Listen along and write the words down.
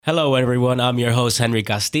Hello, everyone. I'm your host, Henry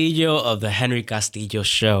Castillo of The Henry Castillo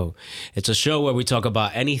Show. It's a show where we talk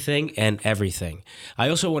about anything and everything. I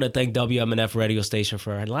also want to thank WMNF radio station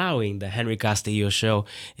for allowing The Henry Castillo Show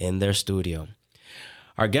in their studio.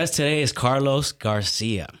 Our guest today is Carlos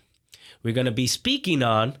Garcia. We're going to be speaking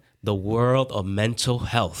on the world of mental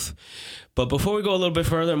health. But before we go a little bit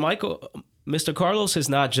further, Mr. Carlos is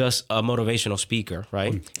not just a motivational speaker,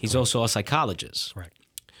 right? He's also a psychologist. Correct.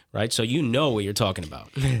 Right? So you know what you're talking about.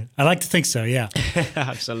 I like to think so, yeah.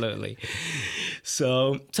 Absolutely.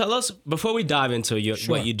 So tell us, before we dive into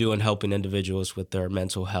what you do in helping individuals with their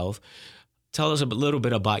mental health, tell us a little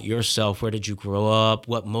bit about yourself. Where did you grow up?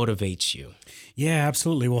 What motivates you? Yeah,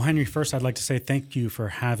 absolutely. Well, Henry, first I'd like to say thank you for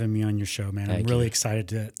having me on your show, man. I'm really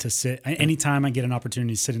excited to sit. Anytime I get an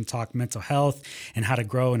opportunity to sit and talk mental health and how to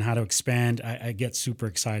grow and how to expand, I get super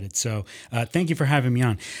excited. So thank you for having me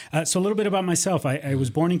on. So a little bit about myself. I was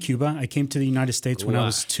born in Cuba. I came to the United States when I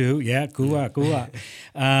was 2. Yeah, Cuba.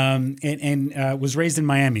 And was raised in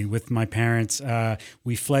Miami with my parents.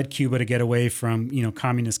 We fled Cuba to get away from,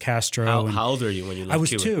 communist Castro. How old are you when you left I was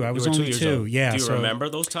Cuba? 2. I was only 2. Yeah. Do you remember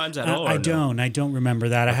those times at all? I don't remember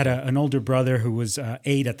that. I had an older brother who was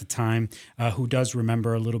 8 at the time, who does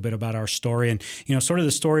remember a little bit about our story. And, sort of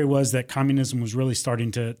the story was that communism was really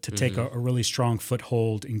starting to take a really strong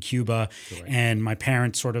foothold in Cuba. Correct. And my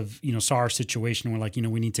parents sort of, saw our situation and were like,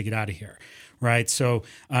 we need to get out of here. Right. So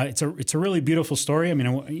it's a really beautiful story. I mean,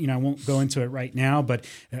 I won't go into it right now, but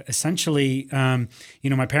essentially,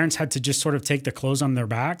 my parents had to just sort of take the clothes on their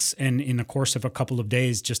backs and in the course of a couple of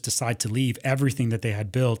days, just decide to leave everything that they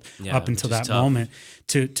had built up until that moment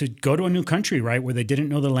to go to a new country, right, where they didn't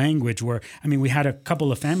know the language, we had a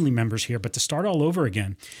couple of family members here, but to start all over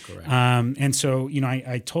again. Correct. And so,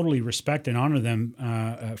 I totally respect and honor them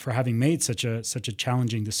for having made such a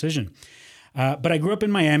challenging decision. But I grew up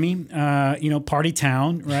in Miami, party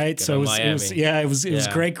town, right? So it was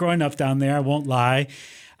great growing up down there. I won't lie.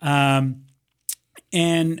 I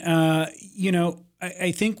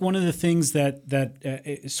think one of the things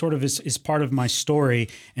that sort of is part of my story,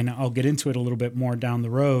 and I'll get into it a little bit more down the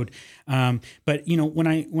road. But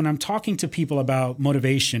when I'm talking to people about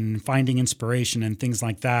motivation, finding inspiration, and things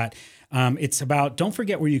like that, it's about don't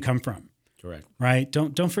forget where you come from. Correct. Right.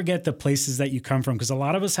 Don't forget the places that you come from, because a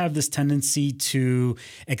lot of us have this tendency to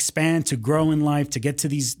expand, to grow in life, to get to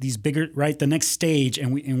these bigger, right, the next stage,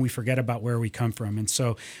 and we forget about where we come from. And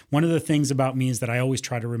so one of the things about me is that I always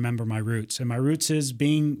try to remember my roots, and my roots is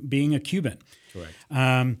being a Cuban.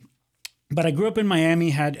 Correct. But I grew up in Miami,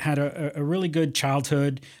 had a really good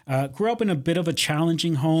childhood. Grew up in a bit of a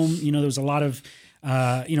challenging home. There was a lot of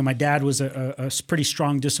my dad was a pretty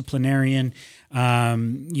strong disciplinarian,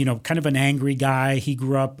 kind of an angry guy. He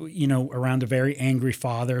grew up, around a very angry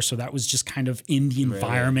father. So that was just kind of in the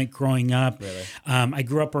environment growing up. Really? I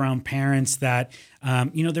grew up around parents that,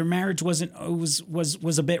 their marriage was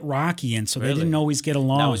a bit rocky. And so they didn't always get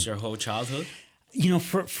along. That was your whole childhood?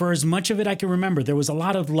 For as much of it I can remember, there was a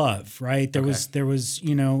lot of love, right? There was,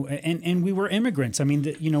 and we were immigrants. I mean,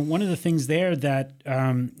 one of the things there that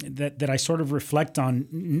I sort of reflect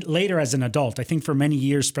on later as an adult, I think for many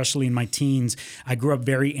years, especially in my teens, I grew up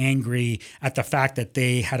very angry at the fact that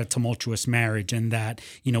they had a tumultuous marriage and that,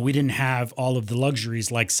 we didn't have all of the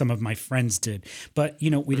luxuries like some of my friends did, but,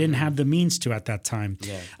 we didn't have the means to at that time.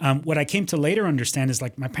 Yeah. What I came to later understand is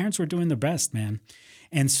like my parents were doing their best, man.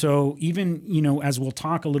 And so even, as we'll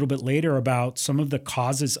talk a little bit later about some of the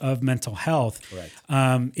causes of mental health,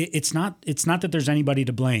 it's not that there's anybody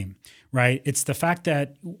to blame, right? It's the fact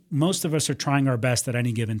that most of us are trying our best at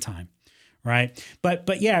any given time, right?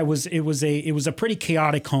 But yeah, it was a pretty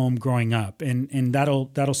chaotic home growing up, and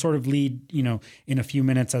that'll sort of lead, in a few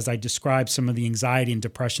minutes as I describe some of the anxiety and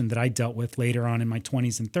depression that I dealt with later on in my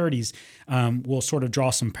 20s and 30s. We'll sort of draw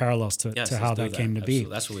some parallels to how that came to be.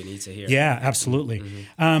 That's what we need to hear. Yeah, absolutely.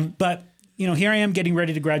 But here I am getting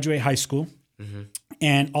ready to graduate high school. Mm-hmm.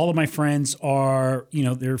 And all of my friends are,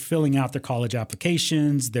 they're filling out their college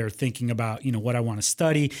applications. They're thinking about, what I want to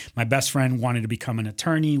study. My best friend wanted to become an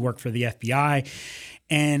attorney, work for the FBI.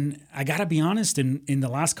 And I got to be honest, in the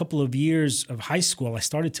last couple of years of high school, I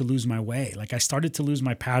started to lose my way. Like I started to lose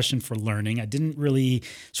my passion for learning. I didn't really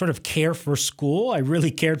sort of care for school. I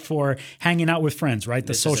really cared for hanging out with friends, right?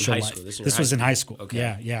 The social life. This was in high school.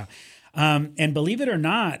 Okay. Yeah. And believe it or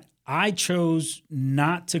not, I chose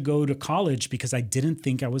not to go to college because I didn't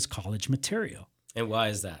think I was college material. And why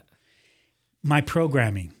is that? My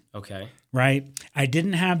programming. Okay. Right? I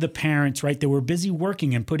didn't have the parents, right? They were busy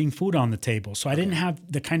working and putting food on the table. So I didn't have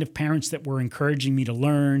the kind of parents that were encouraging me to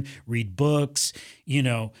learn, read books,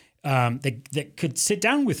 that could sit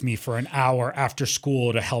down with me for an hour after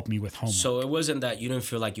school to help me with homework. So it wasn't that you didn't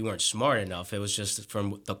feel like you weren't smart enough. It was just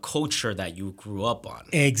from the culture that you grew up on.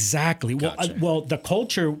 Exactly. Gotcha. Well, the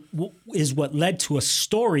culture is what led to a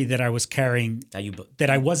story that I was carrying that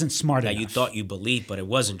I wasn't smart enough. That you thought you believed, but it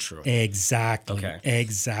wasn't true. Exactly. Okay.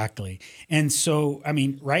 Exactly. And so, I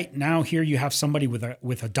mean, right now here you have somebody with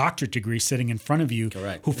a doctorate degree sitting in front of you,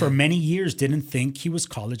 Correct. who for many years didn't think he was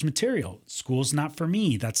college material. School's not for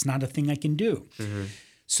me. That's not a thing I can do. Mm-hmm.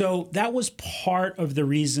 So that was part of the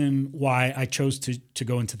reason why I chose to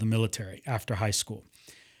go into the military after high school.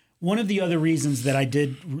 One of the other reasons that I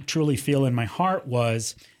did truly feel in my heart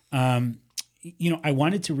was, I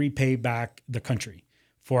wanted to repay back the country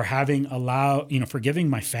for having for giving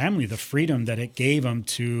my family the freedom that it gave them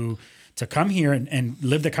to come here and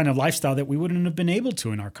live the kind of lifestyle that we wouldn't have been able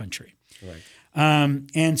to in our country. Right.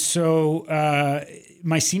 And so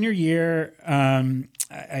my senior year,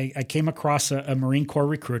 I came across a Marine Corps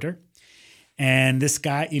recruiter, and this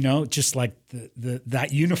guy, just like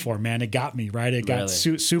that uniform, man, it got me, right? It got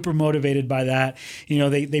super motivated by that.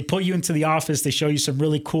 They pull you into the office, they show you some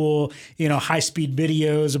really cool, high speed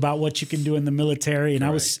videos about what you can do in the military. And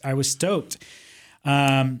I was stoked.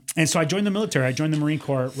 And so I joined the military. I joined the Marine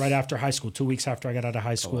Corps right after high school, 2 weeks after I got out of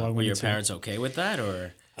high school. Oh, wow. Were your parents okay with that,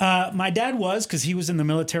 or? My dad was, because he was in the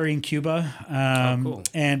military in Cuba. Cool.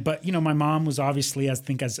 But my mom was obviously, I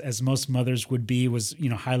think as most mothers would be, was,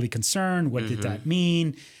 highly concerned. What did that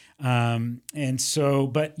mean? And so,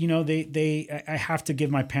 but I have to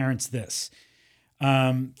give my parents this.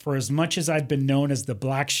 For as much as I've been known as the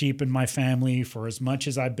black sheep in my family, for as much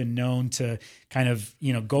as I've been known to kind of,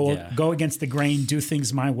 go against the grain, do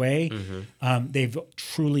things my way, they've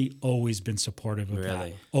truly always been supportive of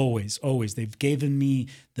that. Always, always. They've given me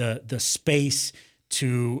the space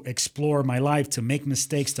to explore my life, to make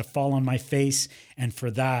mistakes, to fall on my face. And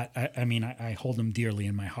for that, I hold them dearly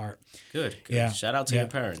in my heart. Good. Yeah. Shout out to your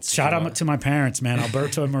parents. Shout out to my parents, man.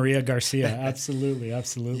 Alberto and Maria Garcia. Absolutely.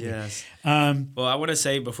 Yes. Well, I want to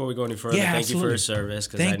say before we go any further, thank you for your service.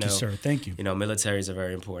 Thank you, sir. Thank you. Military is a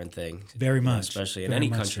very important thing. Very much. Especially in any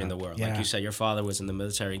country in the world. Like you said, your father was in the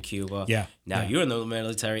military in Cuba. Yeah. Now you're in the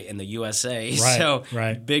military in the USA. Right. So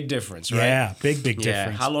big difference, right? Yeah, big difference.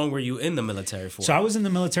 Yeah. How long were you in the military for? So I was in the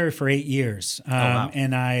military for 8 years. Wow.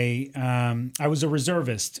 And I was a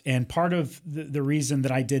reservist. And part of the reason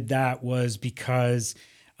that I did that was because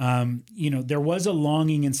there was a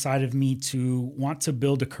longing inside of me to want to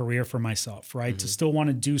build a career for myself, right? To still want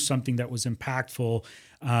to do something that was impactful,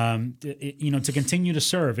 to continue to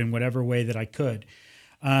serve in whatever way that I could.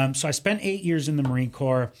 So I spent 8 years in the Marine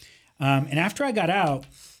Corps. And after I got out,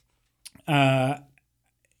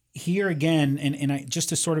 here again, and I just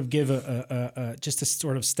to sort of give just to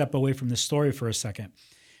sort of step away from the story for a second.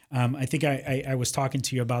 I think I was talking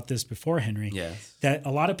to you about this before, Henry. Yes. That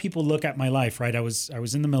a lot of people look at my life, right? I was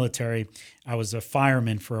in the military. I was a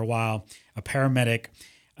fireman for a while, a paramedic.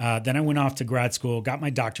 Then I went off to grad school, got my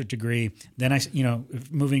doctorate degree. Then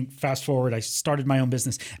moving fast forward, I started my own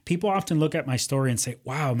business. People often look at my story and say,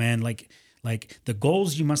 "Wow, man, like the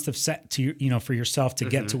goals you must have set to for yourself to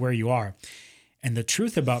get to where you are." And the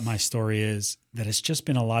truth about my story is that it's just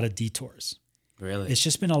been a lot of detours. Really? It's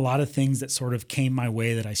just been a lot of things that sort of came my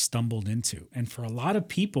way that I stumbled into. And for a lot of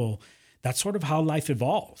people, that's sort of how life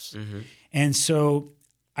evolves. And so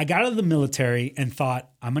I got out of the military and thought,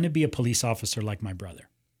 I'm going to be a police officer like my brother.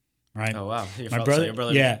 Right. Oh, wow. Your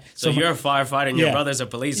brother. Yeah. So you're a firefighter and your brother's a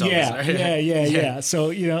police officer. Yeah. So,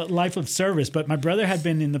 life of service. But my brother had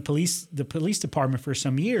been in the police department for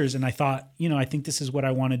some years. And I thought, I think this is what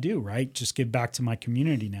I want to do, right? Just give back to my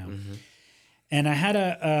community now. And I had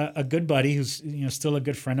a good buddy who's, still a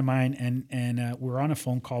good friend of mine. And we were on a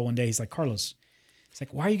phone call one day. He's like, Carlos, it's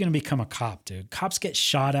like, why are you going to become a cop, dude? Cops get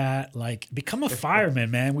shot at. Like, become a fireman,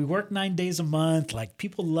 man. We work 9 days a month. Like,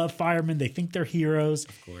 people love firemen. They think they're heroes.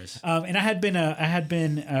 Of course. And I had been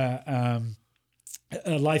a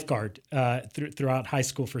lifeguard throughout high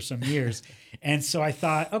school for some years. And so I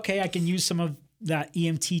thought, okay, I can use some of that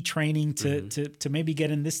EMT training to maybe get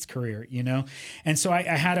in this career, And so I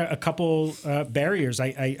had a couple barriers.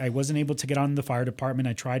 I wasn't able to get on the fire department.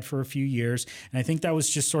 I tried for a few years. And I think that was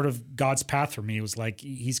just sort of God's path for me. It was like,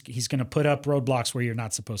 he's going to put up roadblocks where you're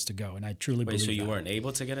not supposed to go. And I truly believe so you that. weren't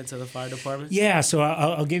able to get into the fire department? Yeah. So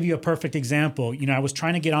I'll give you a perfect example. I was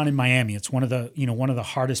trying to get on in Miami. It's one of the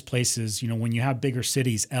hardest places, when you have bigger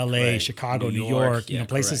cities, LA, Chicago, New York,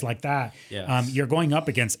 places like that. Yes. You're going up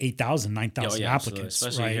against 8,000, 9,000 applicants,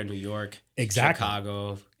 especially right? here in New York, exactly.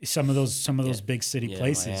 Chicago, some of those big city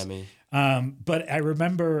places. Miami. But I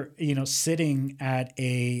remember, sitting at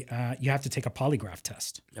you have to take a polygraph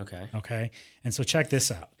test. Okay. And so check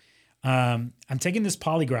this out. I'm taking this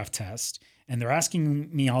polygraph test and they're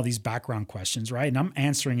asking me all these background questions, right? And I'm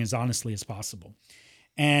answering as honestly as possible.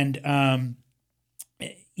 And,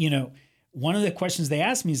 one of the questions they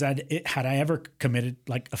asked me is had I ever committed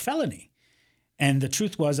like a felony? And the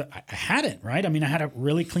truth was I hadn't, right? I mean, I had a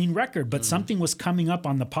really clean record, but something was coming up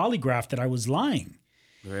on the polygraph that I was lying.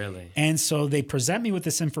 Really? And so they present me with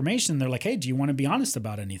this information. They're like, hey, do you want to be honest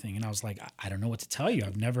about anything? And I was like, I don't know what to tell you.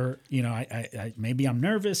 I've never, maybe I'm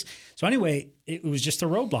nervous. So anyway, it was just a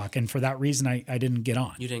roadblock. And for that reason, I didn't get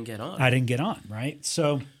on. You didn't get on? I didn't get on, right?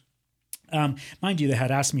 So mind you, they had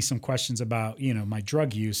asked me some questions about, my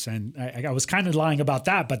drug use, and I was kind of lying about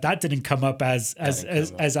that, but that didn't come up as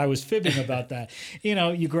I was fibbing about that.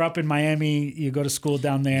 You grow up in Miami, you go to school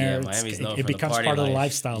down there. Yeah, Miami's known for it becomes the part party of the life.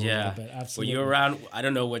 lifestyle a little bit. Absolutely. Were you around? I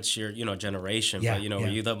don't know what's your generation, Yeah, but were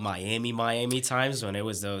you the Miami times when it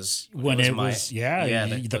was those the those clubs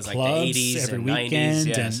like the 80s every and weekend,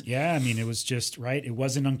 90s, yes. and I mean, it was just right. It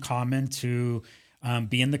wasn't uncommon to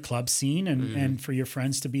be in the club scene and for your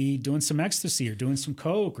friends to be doing some ecstasy or doing some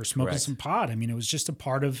coke or smoking Correct. some pot. I mean, it was just a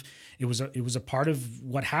part of it was a part of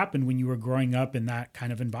what happened when you were growing up in that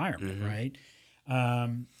kind of environment, right?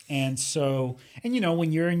 And so,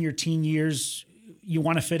 when you're in your teen years, you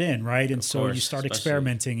want to fit in, right? And Of so course, you start especially-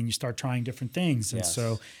 experimenting and you start trying different things. And Yes.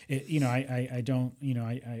 so, it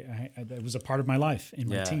was a part of my life in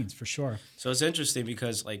my Yeah. teens for sure. So it's interesting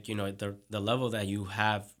because, the level that you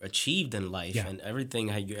have achieved in life Yeah. and everything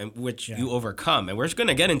which Yeah. you overcome, and we're just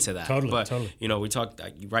gonna get into that. Totally, but totally. we talked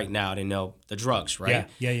right now to know the drugs, right?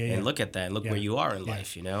 Yeah. And look at that, and look Yeah. where you are in Yeah.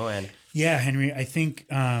 life, and Yeah, Henry, I think,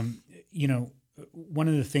 one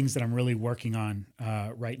of the things that I'm really working on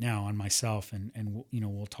right now on myself, and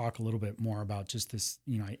we'll talk a little bit more about just this,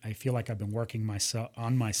 I feel like I've been working on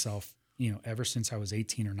myself, ever since I was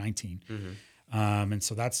 18 or 19. And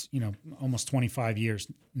so that's, almost 25 years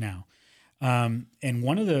now. And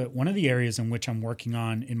one of the areas in which I'm working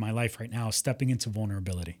on in my life right now is stepping into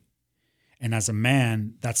vulnerability. And as a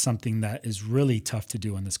man, that's something that is really tough to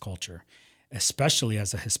do in this culture, especially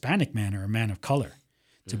as a Hispanic man or a man of color,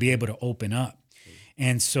 to be able to open up.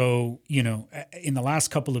 And so, in the last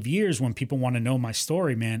couple of years, when people want to know my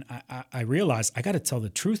story, man, I realized I got to tell the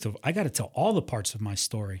truth I got to tell all the parts of my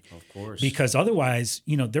story. Of course. Because otherwise,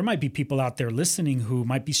 there might be people out there listening who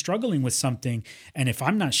might be struggling with something. And if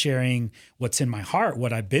I'm not sharing what's in my heart,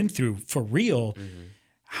 what I've been through for real,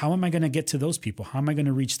 how am I going to get to those people? How am I going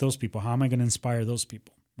to reach those people? How am I going to inspire those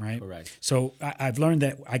people? Right. Correct. So I've learned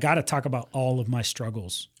that I got to talk about all of my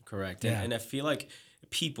struggles. Correct. Yeah. And I feel like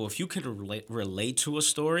people, if you can relate to a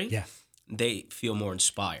story, Yeah. they feel more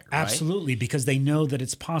inspired. Right? Absolutely, because they know that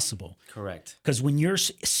it's possible. Correct. Because when you're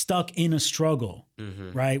stuck in a struggle,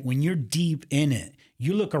 right, when you're deep in it,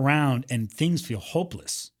 you look around and things feel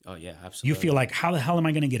hopeless. Oh yeah, absolutely. You feel like, how the hell am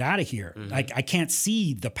I going to get out of here? Like, I can't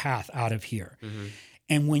see the path out of here.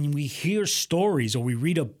 And when we hear stories or we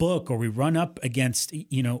read a book or we run up against,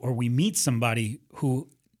 or we meet somebody who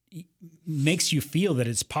makes you feel that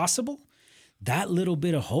it's possible, that little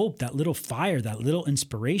bit of hope, that little fire, that little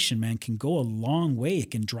inspiration, man, can go a long way.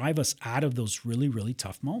 It can drive us out of those really, really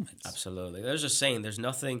tough moments. Absolutely. There's a saying, there's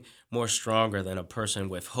nothing more stronger than a person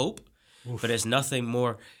with hope, but there's nothing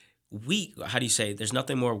more weak. How do you say? There's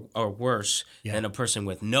nothing more or worse than a person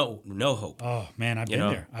with no hope. Oh man, I've been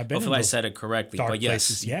there. I've been Hopefully in I those said it correctly, dark but yes.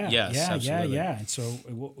 places. Yeah, absolutely. And so,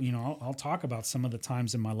 I'll talk about some of the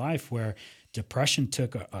times in my life where depression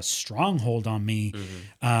took a stronghold on me,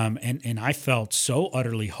 and I felt so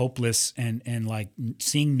utterly hopeless and like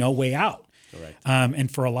seeing no way out. Correct. And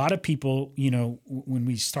for a lot of people, when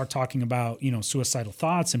we start talking about suicidal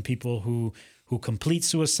thoughts and people who complete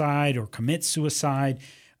suicide or commit suicide,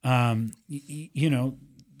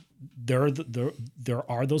 there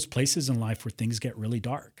are those places in life where things get really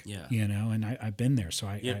dark. Yeah. And I've been there. So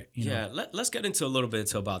Let's get into a little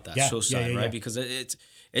bit about that suicide, right? Because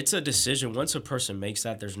it's a decision. Once a person makes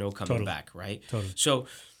that, there's no coming back, right? Totally. So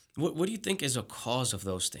what do you think is a cause of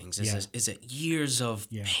those things? Is it years of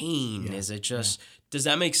pain? Yeah. Is it just, does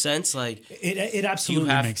that make sense? Like it absolutely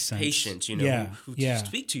you have makes sense. patients, who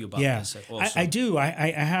speak to you about this also. I do. I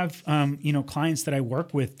have, clients that I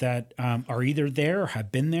work with that are either there or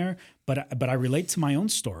have been there, but I relate to my own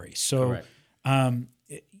story. So,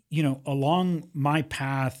 along my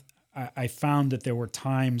path, I found that there were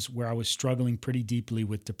times where I was struggling pretty deeply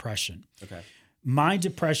with depression. Okay. My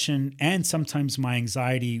depression and sometimes my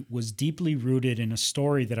anxiety was deeply rooted in a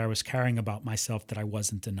story that I was carrying about myself that I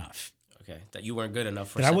wasn't enough. Okay, that you weren't good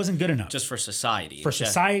enough for that I wasn't good enough just for society. for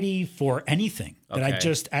society, for anything. That I Okay.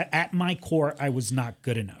 just, at my core, I was not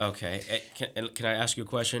good enough. Okay, can I ask you a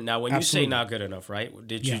question? Now, when you Absolutely. say not good enough, right?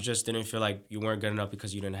 Did you Yeah. just didn't feel like you weren't good enough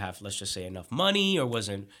because you didn't have, let's just say, enough money, or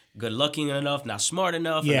wasn't good looking enough, not smart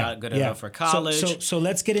enough, or not good enough for college? So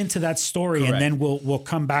let's get into that story, Correct. and then we'll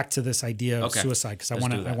come back to this idea of Okay. suicide, because I Let's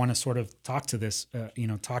want do to that. sort of talk to this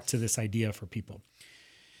talk to this idea for people.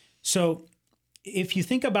 So if you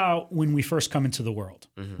think about when we first come into the world,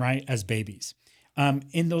 right, as babies,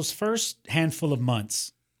 in those first handful of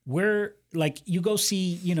months, we're like, you go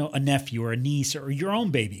see, a nephew or a niece or your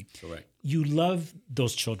own baby. Correct. You love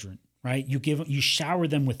those children, right? You shower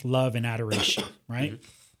them with love and adoration, right?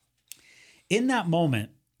 In that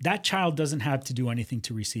moment, that child doesn't have to do anything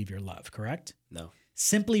to receive your love, correct? No.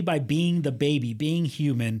 Simply by being the baby, being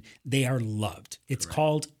human, they are loved. It's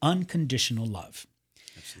called unconditional love.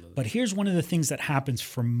 Absolutely. But here's one of the things that happens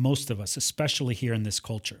for most of us, especially here in this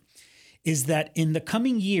culture, is that in the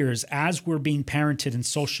coming years, as we're being parented and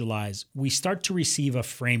socialized, we start to receive a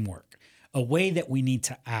framework, a way that we need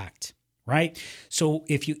to act, right? So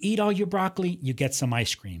if you eat all your broccoli, you get some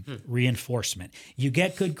ice cream, reinforcement. You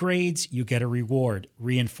get good grades, you get a reward,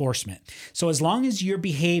 reinforcement. So as long as you're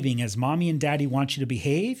behaving as mommy and daddy want you to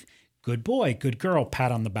behave, good boy, good girl,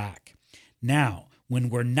 pat on the back. Now, when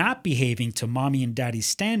we're not behaving to mommy and daddy's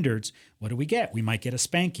standards, what do we get? We might get a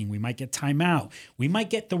spanking. We might get timeout. We might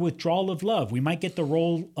get the withdrawal of love. We might get the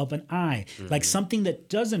roll of an eye, like something that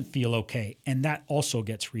doesn't feel okay. And that also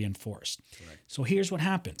gets reinforced. Right. So here's what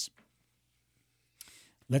happens.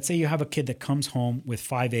 Let's say you have a kid that comes home with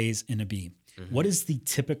 5 A's and a B. What is the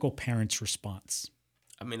typical parent's response?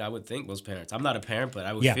 I mean, I would think most parents, I'm not a parent, but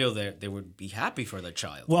I would Yeah. feel that they would be happy for their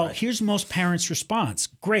child. Well, right? here's most parents' response.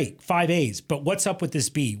 Great, 5 A's, but what's up with this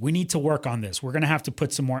B? We need to work on this. We're going to have to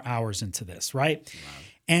put some more hours into this, right? Wow.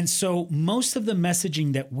 And so most of the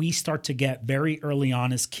messaging that we start to get very early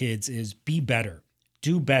on as kids is be better,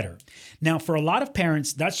 do better. Now, for a lot of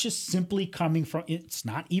parents, that's just simply coming from, it's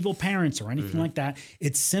not evil parents or anything like that.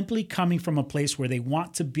 It's simply coming from a place where they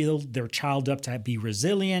want to build their child up to be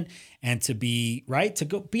resilient and to be, right, to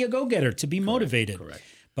go be a go-getter, to be motivated. Correct.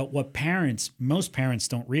 But what most parents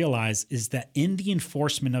don't realize is that in the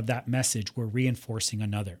enforcement of that message, we're reinforcing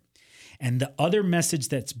another. And the other message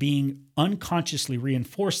that's being unconsciously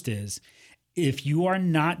reinforced is, if you are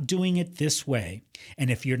not doing it this way, and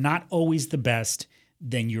if you're not always the best,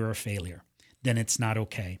 then you're a failure. Then it's not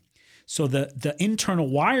okay. So the internal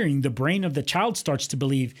wiring, the brain of the child starts to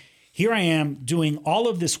believe, here I am doing all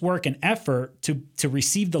of this work and effort to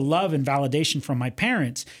receive the love and validation from my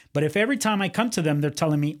parents. But if every time I come to them, they're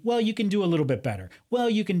telling me, well, you can do a little bit better. Well,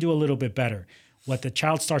 you can do a little bit better. What the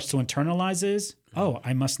child starts to internalize is, oh,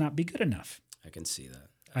 I must not be good enough. I can see that.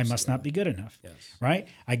 I must not be good enough, Yes. right?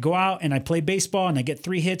 I go out and I play baseball and I get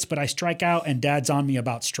 3 hits, but I strike out and dad's on me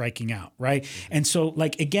about striking out, right? And so,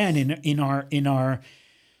 like, again, in our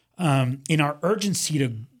urgency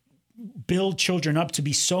to build children up to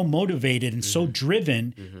be so motivated and so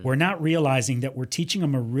driven, we're not realizing that we're teaching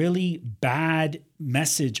them a really bad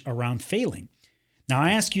message around failing. Now,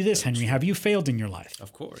 I ask you this, Henry: have you failed in your life?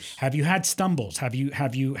 Of course. Have you had stumbles? Have you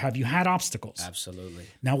had obstacles? Absolutely.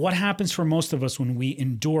 Now, what happens for most of us when we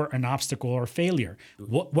endure an obstacle or failure?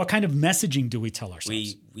 What kind of messaging do we tell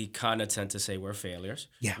ourselves? We kind of tend to say we're failures.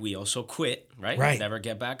 Yeah. We also quit, right? Right. Never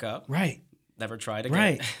get back up. Right, Never try it again.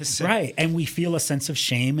 right, So- right. And we feel a sense of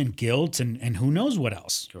shame and guilt and who knows what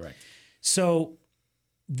else. Correct. So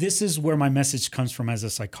this is where my message comes from as a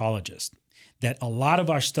psychologist, that a lot of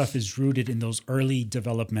our stuff is rooted in those early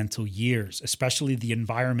developmental years, especially the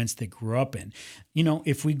environments they grew up in. You know,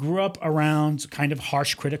 if we grew up around kind of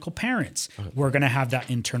harsh, critical parents, we're going to have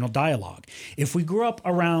that internal dialogue. If we grew up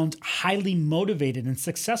around highly motivated and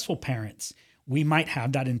successful parents, we might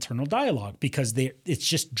have that internal dialogue because it's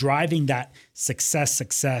just driving that success.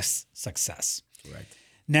 Right.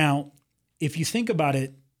 Now, if you think about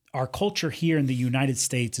it, our culture here in the United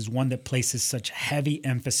States is one that places such heavy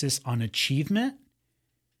emphasis on achievement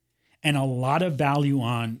and a lot of value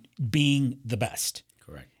on being the best.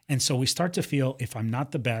 Correct. And so we start to feel, if I'm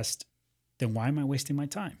not the best, then why am I wasting my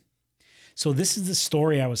time? So this is the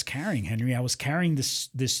story I was carrying, Henry. I was carrying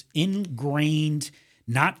this ingrained,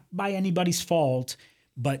 not by anybody's fault,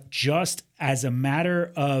 but just as a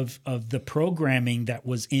matter of the programming that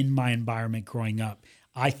was in my environment growing up.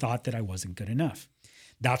 I thought that I wasn't good enough.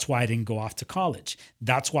 That's why I didn't go off to college.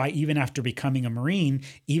 That's why even after becoming a Marine,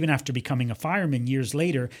 even after becoming a fireman years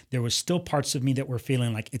later, there was still parts of me that were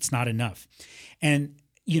feeling like it's not enough. And,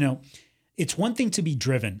 you know, it's one thing to be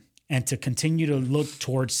driven and to continue to look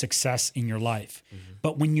towards success in your life.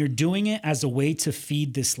 But when you're doing it as a way to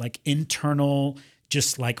feed this like internal,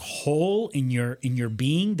 just like hole in your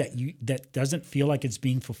being that doesn't feel like it's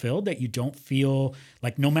being fulfilled, that you don't feel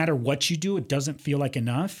like no matter what you do, it doesn't feel like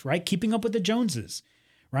enough, right? Keeping up with the Joneses,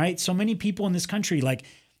 right? So many people in this country, like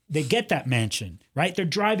they get that mansion, right? They're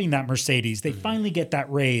driving that Mercedes. They finally get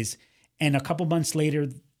that raise. And a couple months later,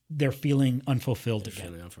 they're feeling unfulfilled again.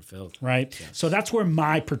 Feeling unfulfilled. Right? Yes. So that's where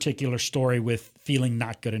my particular story with feeling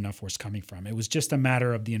not good enough was coming from. It was just a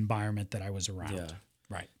matter of the environment that I was around. Yeah.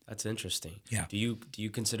 Right. That's interesting. Yeah. Do you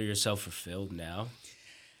consider yourself fulfilled now?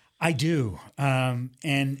 I do.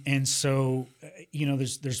 And so,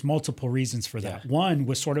 there's multiple reasons for that. Yeah. One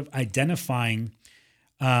was sort of identifying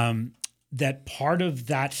that part of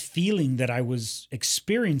that feeling that I was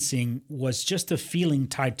experiencing was just a feeling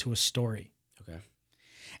tied to a story. Okay.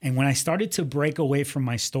 And when I started to break away from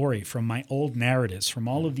my story, from my old narratives, from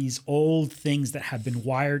all of these old things that had been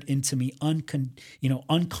wired into me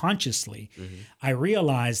unconsciously, I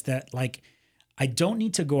realized that like I don't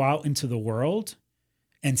need to go out into the world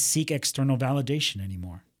and seek external validation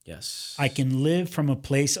anymore. Yes. I can live from a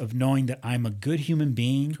place of knowing that I'm a good human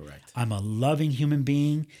being. Correct. I'm a loving human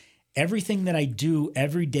being. Everything that I do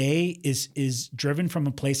every day is driven from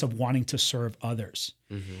a place of wanting to serve others.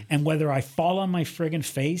 And whether I fall on my friggin'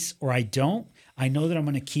 face or I don't, I know that I'm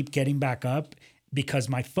going to keep getting back up because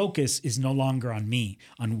my focus is no longer on me,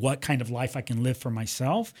 on what kind of life I can live for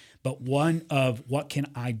myself, but one of what can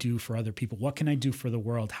I do for other people? What can I do for the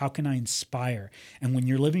world? How can I inspire? And when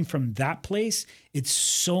you're living from that place, it's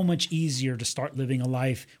so much easier to start living a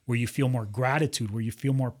life where you feel more gratitude, where you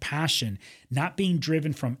feel more passion, not being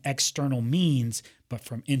driven from external means, but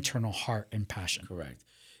from internal heart and passion. Correct.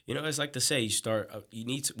 It's like to say, we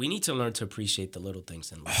need to learn to appreciate the little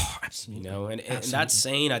things in life. Oh, absolutely. And that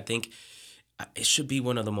saying, I think, it should be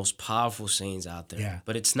one of the most powerful sayings out there. Yeah.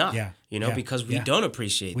 But it's not, because we don't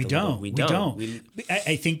appreciate We the don't. little. We don't.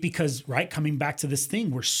 I think because, right, coming back to this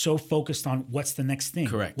thing, we're so focused on what's the next thing.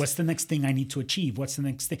 Correct. What's the next thing I need to achieve? What's the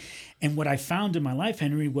next thing? And what I found in my life,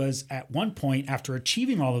 Henry, was at one point after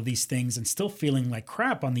achieving all of these things and still feeling like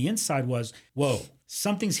crap on the inside was, whoa,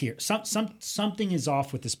 something's here. Something is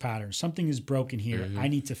off with this pattern. Something is broken here. I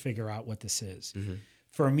need to figure out what this is.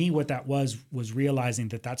 For me, what that was realizing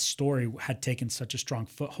that story had taken such a strong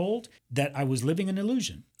foothold that I was living an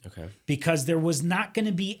illusion. Okay. Because there was not going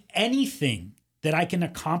to be anything that I can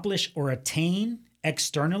accomplish or attain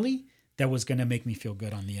externally that was going to make me feel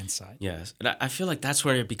good on the inside. Yes. And I feel like that's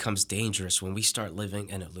where it becomes dangerous when we start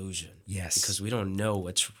living an illusion. Yes. Because we don't know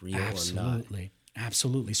what's real or not.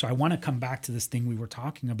 Absolutely. So I want to come back to this thing we were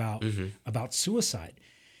talking about suicide.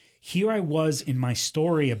 Here I was in my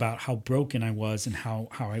story about how broken I was and how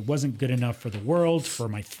I wasn't good enough for the world, for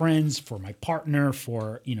my friends, for my partner,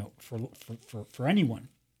 for anyone.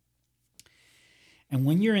 And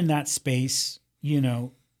when you're in that space,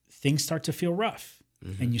 things start to feel rough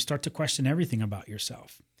and you start to question everything about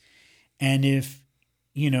yourself. And if,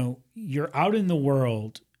 you're out in the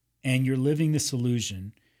world and you're living this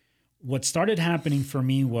illusion, what started happening for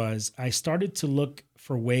me was I started to look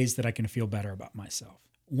for ways that I can feel better about myself.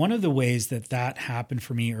 One of the ways that happened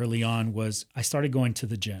for me early on was I started going to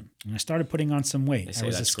the gym and I started putting on some weight. I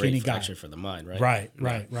was a skinny guy. For the mind, right?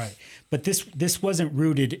 Right. But this wasn't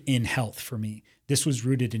rooted in health for me. This was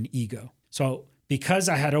rooted in ego. So because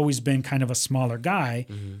I had always been kind of a smaller guy,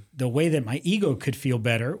 the way that my ego could feel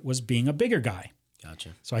better was being a bigger guy.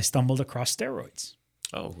 Gotcha. So I stumbled across steroids.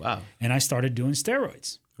 Oh, wow. And I started doing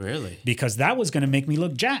steroids. Really? Because that was going to make me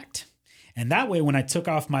look jacked. And that way, when I took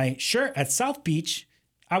off my shirt at South Beach,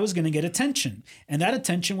 I was going to get attention. And that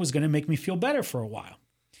attention was going to make me feel better for a while.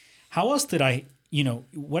 How else did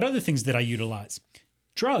what other things did I utilize?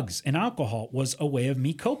 Drugs and alcohol was a way of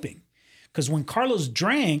me coping. Because when Carlos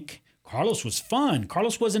drank, Carlos was fun.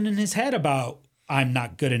 Carlos wasn't in his head about, I'm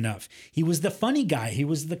not good enough. He was the funny guy. He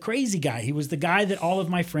was the crazy guy. He was the guy that all of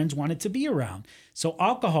my friends wanted to be around. So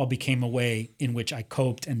alcohol became a way in which I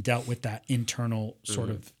coped and dealt with that internal sort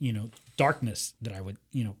of, darkness that I would,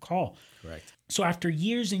 call. Correct. So after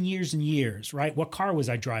years and years and years, right? What car was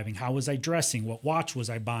I driving? How was I dressing? What watch was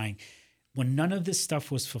I buying? When none of this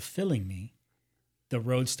stuff was fulfilling me, the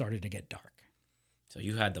road started to get dark. So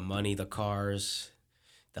you had the money, the cars,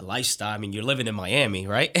 the lifestyle. I mean, you're living in Miami,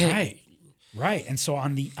 right? Right. And so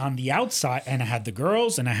on the outside, and I had the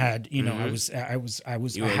girls, and I had, I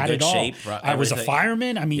had it all. Shape, I was a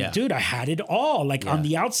fireman. I mean, dude, I had it all. Like on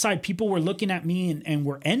the outside, people were looking at me and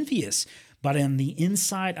were envious. But on the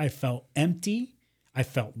inside, I felt empty. I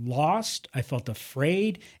felt lost. I felt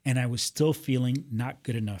afraid, and I was still feeling not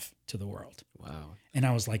good enough to the world. Wow. And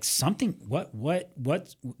I was like, what,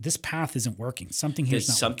 this path isn't working. Something Did here's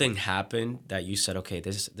not something working. happen that you said, okay,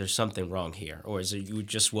 there's something wrong here? Or is it you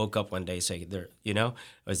just woke up one day and say, or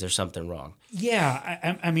is there something wrong?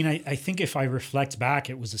 Yeah. I mean, I think if I reflect back,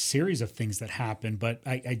 it was a series of things that happened, but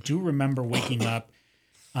I do remember waking up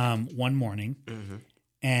one morning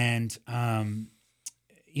and, I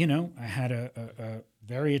had a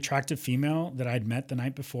very attractive female that I'd met the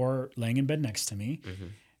night before laying in bed next to me.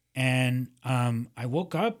 And I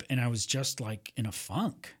woke up and I was just like in a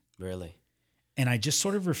funk. Really? And I just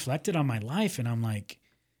sort of reflected on my life and I'm like,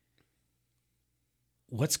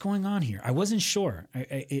 what's going on here? I wasn't sure,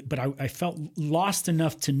 but I felt lost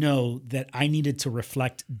enough to know that I needed to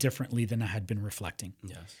reflect differently than I had been reflecting.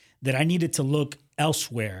 Yes. That I needed to look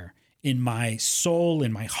elsewhere in my soul,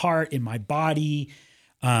 in my heart, in my body.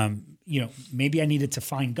 Maybe I needed to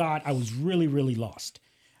find God. I was really, really lost.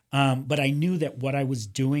 But I knew that what I was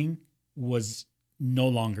doing was no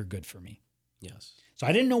longer good for me. Yes. So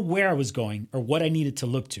I didn't know where I was going or what I needed to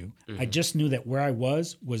look to. I just knew that where I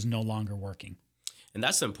was no longer working. And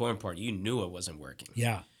that's the important part. You knew it wasn't working.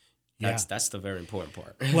 Yeah. That's the very important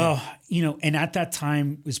part. Well, and at that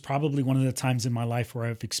time was probably one of the times in my life where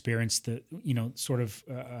I've experienced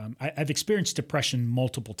I've experienced depression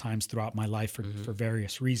multiple times throughout my life for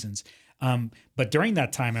various reasons. But during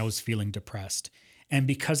that time I was feeling depressed. And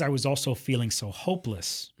because I was also feeling so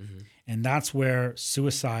hopeless, and that's where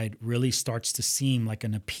suicide really starts to seem like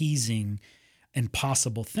an appeasing and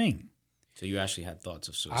possible thing. So you actually had thoughts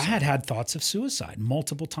of suicide? I had thoughts of suicide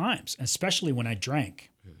multiple times, especially when I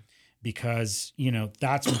drank, because,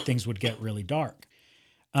 that's when things would get really dark.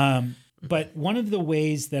 But one of the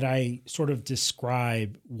ways that I sort of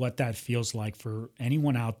describe what that feels like for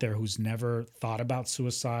anyone out there who's never thought about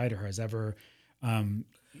suicide or has ever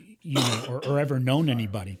or ever known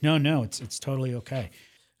anybody. No, it's totally okay.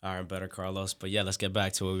 All right, better, Carlos. But yeah, let's get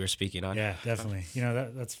back to what we were speaking on. Yeah, definitely.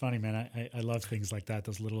 That's funny, man. I love things like that.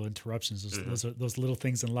 Those little interruptions, those little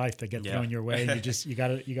things in life that get thrown your way. And you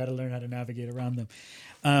gotta learn how to navigate around them.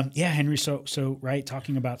 Henry. So right,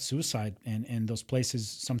 talking about suicide and those places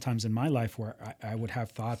sometimes in my life where I would have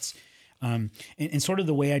thoughts, and sort of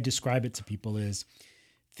the way I describe it to people is,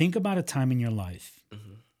 think about a time in your life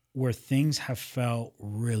where things have felt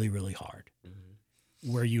really, really hard,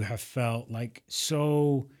 where you have felt like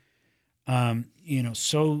so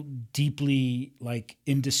deeply like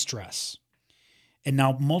in distress. And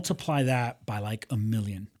now multiply that by like 1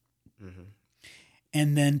 million.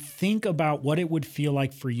 And then think about what it would feel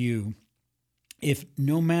like for you if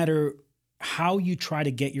no matter how you try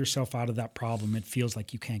to get yourself out of that problem, it feels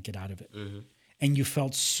like you can't get out of it. And you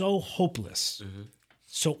felt so hopeless,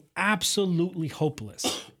 so absolutely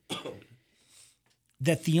hopeless,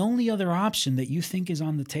 that the only other option that you think is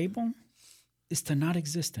on the table is to not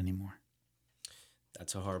exist anymore.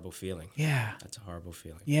 That's a horrible feeling. Yeah. That's a horrible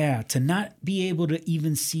feeling. Yeah, to not be able to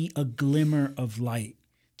even see a glimmer of light,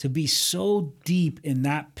 to be so deep in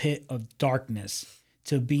that pit of darkness,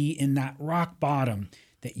 to be in that rock bottom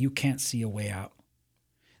that you can't see a way out.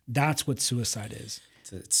 That's what suicide is.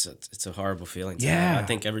 It's a horrible feeling. Yeah. I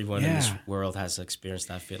think everyone in this world has experienced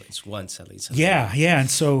that feeling once at least. Yeah. And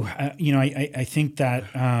so, I think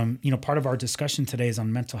that, part of our discussion today is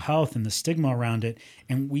on mental health and the stigma around it.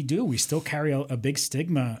 And we still carry a big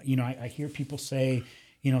stigma. I hear people say,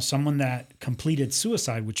 someone that completed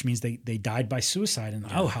suicide, which means they died by suicide, and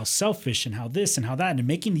how selfish and how this and how that, and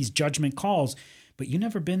making these judgment calls, but you've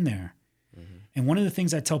never been there. And one of the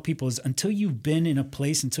things I tell people is until you've been in a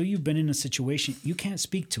place, until you've been in a situation, you can't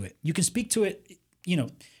speak to it. You can speak to it,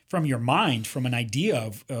 from your mind, from an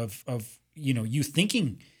idea of you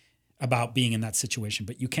thinking about being in that situation,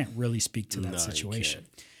 but you can't really speak to that situation.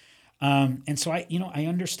 And so I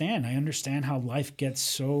understand how life gets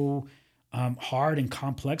so hard and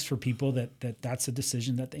complex for people that's a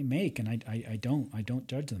decision that they make. And I don't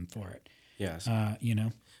judge them for it. Yes.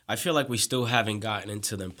 I feel like we still haven't gotten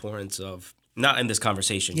into the importance of, not in this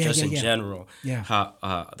conversation, just in general,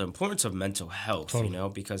 how the importance of mental health, Totally.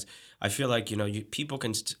 Because I feel like, people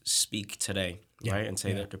can speak today, right? And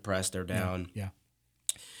say they're depressed, they're down. Yeah.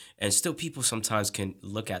 And still people sometimes can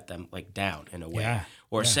look at them like down in a way,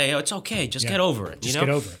 or Yeah. say, oh, it's okay, just get over it. Just get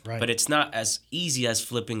over it, right. But it's not as easy as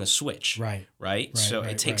flipping a switch. Right. So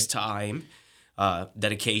it takes time,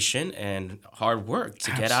 dedication, and hard work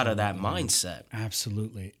to get out of that mindset.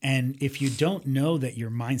 Absolutely. And if you don't know that your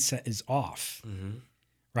mindset is off,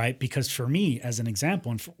 right? Because for me, as an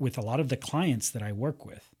example, and with a lot of the clients that I work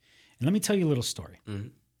with, and let me tell you a little story.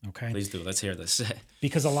 Okay. Please do. Let's hear this.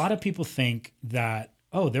 Because a lot of people think that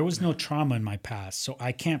oh, there was no trauma in my past, so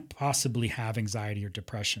I can't possibly have anxiety or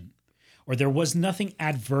depression. Or there was nothing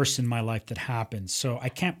adverse in my life that happened, so I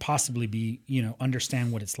can't possibly be,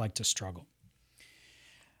 understand what it's like to struggle.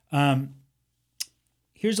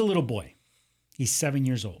 Here's a little boy. He's 7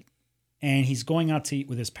 years old, and he's going out to eat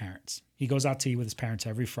with his parents. He goes out to eat with his parents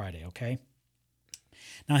every Friday, okay?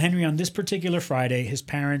 Now, Henry, on this particular Friday, his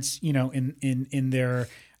parents, in their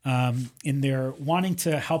wanting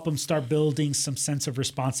to help him start building some sense of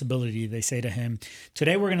responsibility, they say to him,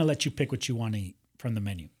 today we're going to let you pick what you want to eat from the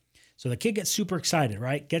menu. So the kid gets super excited,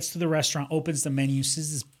 right? Gets to the restaurant, opens the menu,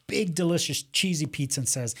 sees this big, delicious, cheesy pizza and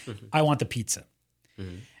says, I want the pizza.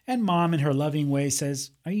 Mm-hmm. And mom, in her loving way, says,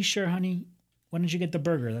 are you sure, honey? Why don't you get the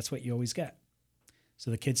burger? That's what you always get. So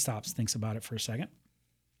the kid stops, thinks about it for a second,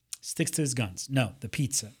 sticks to his guns. No, the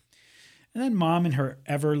pizza. And then mom, in her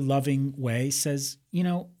ever-loving way, says,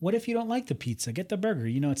 what if you don't like the pizza? Get the burger.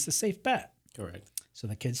 It's the safe bet. Correct. So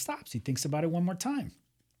the kid stops. He thinks about it one more time.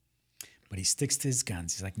 But he sticks to his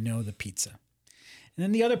guns. He's like, no, the pizza. And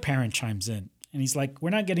then the other parent chimes in. And he's like, we're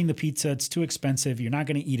not getting the pizza. It's too expensive. You're not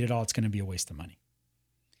going to eat it all. It's going to be a waste of money.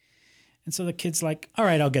 And so the kid's like, all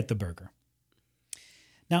right, I'll get the burger.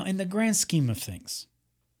 Now, in the grand scheme of things,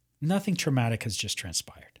 nothing traumatic has just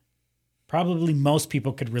transpired. Probably most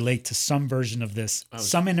people could relate to some version of this,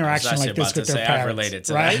 some interaction like this with their parents. I've related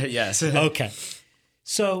to right? that. Yes. Okay.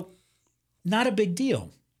 So, not a big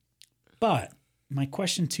deal. But my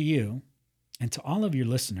question to you and to all of your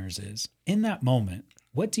listeners is, in that moment,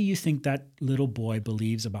 what do you think that little boy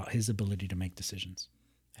believes about his ability to make decisions?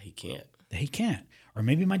 He can't. That he can't. Or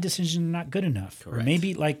maybe my decisions are not good enough. Correct. Or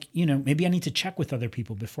maybe maybe I need to check with other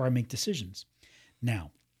people before I make decisions.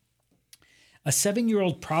 Now, a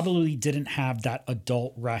 7-year-old probably didn't have that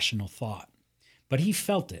adult rational thought, but he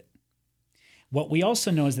felt it. What we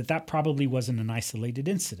also know is that probably wasn't an isolated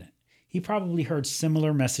incident. He probably heard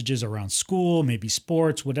similar messages around school, maybe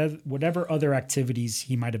sports, whatever other activities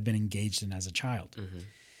he might have been engaged in as a child. Mm-hmm.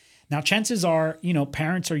 Now, chances are,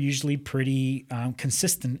 parents are usually pretty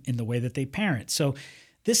consistent in the way that they parent. So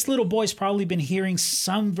this little boy's probably been hearing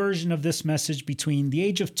some version of this message between the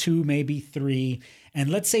age of 2, maybe 3, and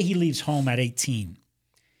let's say he leaves home at 18.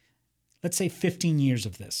 Let's say 15 years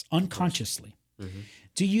of this, unconsciously. Mm-hmm.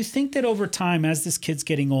 Do you think that over time, as this kid's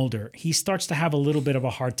getting older, he starts to have a little bit of a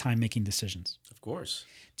hard time making decisions? Of course.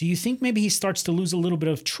 Do you think maybe he starts to lose a little bit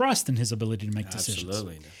of trust in his ability to make decisions?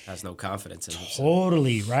 Absolutely. Has no confidence in himself.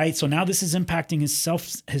 Totally, right? So now this is impacting his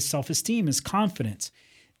self-esteem, his confidence.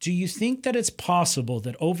 Do you think that it's possible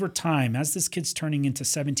that over time, as this kid's turning into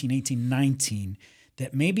 17, 18, 19,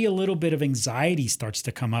 that maybe a little bit of anxiety starts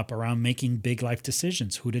to come up around making big life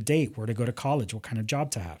decisions, who to date, where to go to college, what kind of job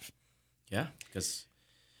to have? Yeah, because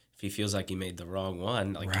if he feels like he made the wrong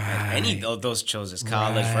one, like any of those choices,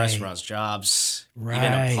 college, restaurants, jobs, even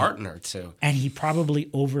a partner too. And he probably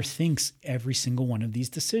overthinks every single one of these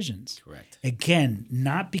decisions. Correct. Again,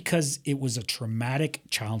 not because it was a traumatic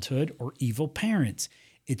childhood or evil parents.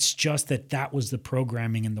 It's just that was the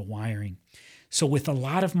programming and the wiring. So with a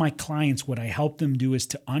lot of my clients, what I help them do is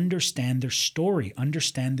to understand their story,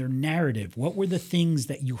 understand their narrative. What were the things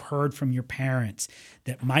that you heard from your parents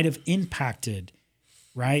that might have impacted,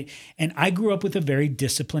 right? And I grew up with a very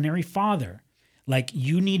disciplinary father. Like,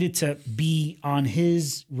 you needed to be on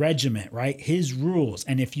his regiment, right? His rules.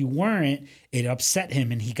 And if you weren't, it upset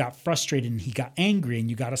him and he got frustrated and he got angry and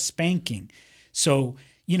you got a spanking. So,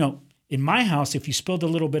 in my house, if you spilled a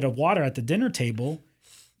little bit of water at the dinner table,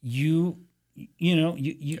 you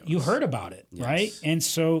heard about it, yes. Right? And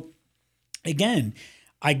so, again,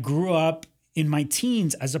 I grew up in my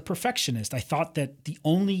teens as a perfectionist. I thought that the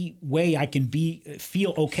only way I can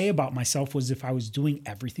feel okay about myself was if I was doing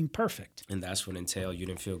everything perfect. And that's what entailed you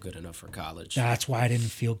didn't feel good enough for college. That's why I didn't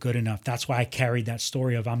feel good enough. That's why I carried that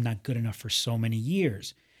story of I'm not good enough for so many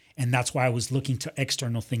years. And that's why I was looking to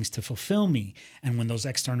external things to fulfill me. And when those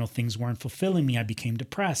external things weren't fulfilling me, I became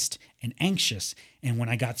depressed and anxious. And when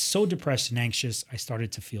I got so depressed and anxious, I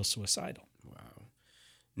started to feel suicidal. Wow.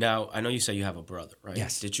 Now, I know you say you have a brother, right?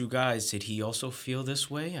 Yes. Did he also feel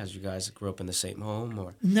this way as you guys grew up in the same home?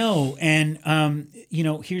 Or No. And,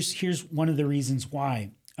 here's one of the reasons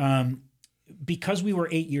why. Because we were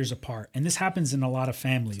 8 years apart, and this happens in a lot of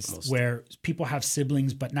families where people have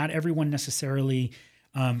siblings, but not everyone necessarily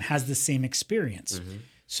has the same experience. Mm-hmm.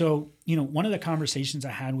 So, one of the conversations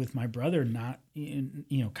I had with my brother,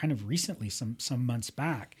 kind of recently, some months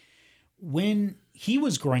back, when he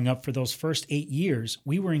was growing up for those first 8 years,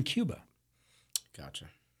 we were in Cuba. Gotcha.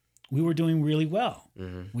 We were doing really well.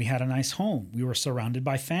 Mm-hmm. We had a nice home. We were surrounded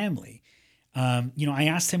by family. I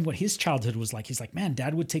asked him what his childhood was like. He's like, man,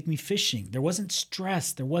 Dad would take me fishing. There wasn't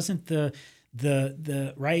stress. There wasn't the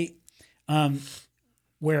the right,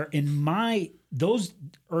 where in those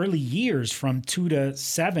early years from 2 to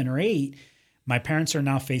 7 or 8, my parents are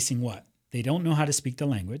now facing what? They don't know how to speak the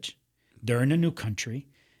language. They're in a new country.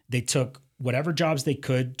 They took whatever jobs they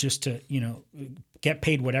could just to, get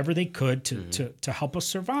paid whatever they could to help us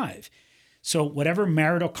survive. So whatever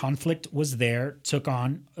marital conflict was there took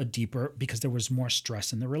on a deeper, because there was more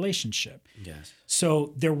stress in the relationship. Yes.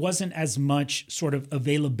 So there wasn't as much sort of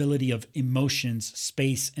availability of emotions,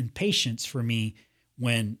 space, and patience for me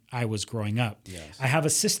when I was growing up. Yes. I have a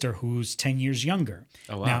sister who's 10 years younger.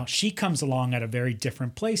 Oh, wow. Now, she comes along at a very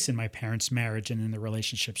different place in my parents' marriage and in the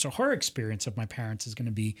relationship. So her experience of my parents is going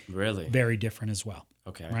to be really very different as well.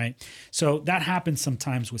 Okay. Right? So that happens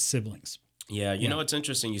sometimes with siblings. Yeah, you know, it's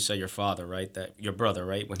interesting you say your father, right? That your brother,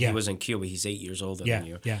 right? When he was in Cuba, he's 8 years older than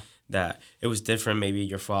you. Yeah. That it was different. Maybe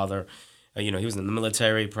your father, he was in the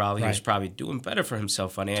military. Probably he was probably doing better for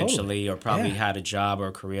himself financially, or probably had a job or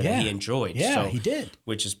a career that he enjoyed. Yeah, so, he did.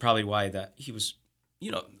 Which is probably why that he was,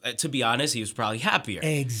 to be honest, he was probably happier.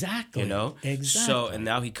 Exactly. Exactly. So, and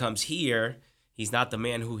now he comes here. He's not the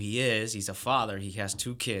man who he is. He's a father. He has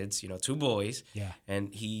 2 kids, 2 boys. Yeah.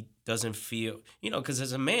 And he doesn't feel, because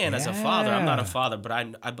as a man, as a father, I'm not a father, but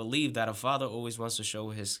I believe that a father always wants to show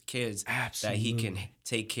his kids that he can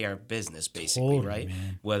take care of business, basically, right?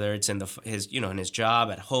 Man. Whether it's in in his job,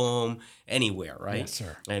 at home, anywhere, right? Yes,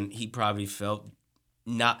 sir. And he probably felt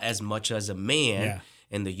not as much as a man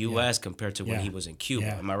in the U.S. compared to when he was in Cuba.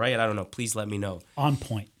 Yeah. Am I right? I don't know. Please let me know. On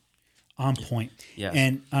point. Yes.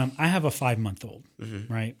 And I have a 5-month-old,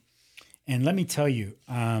 right? And let me tell you,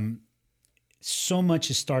 so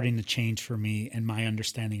much is starting to change for me and my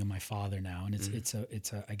understanding of my father now. And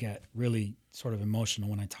I get really sort of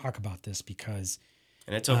emotional when I talk about this, because.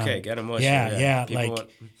 And it's okay. Get emotional. Yeah.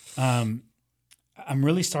 I'm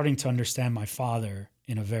really starting to understand my father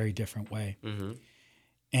in a very different way. Mm-hmm.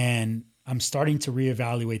 And I'm starting to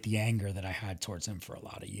reevaluate the anger that I had towards him for a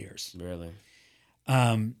lot of years. Really?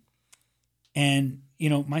 And,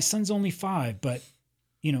 my son's only 5, but,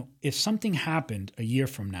 if something happened a year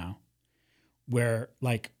from now where,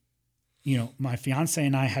 my fiance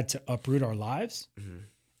and I had to uproot our lives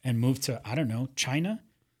and move to, I don't know, China,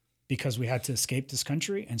 because we had to escape this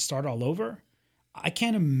country and start all over, I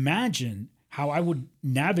can't imagine how I would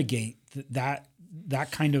navigate that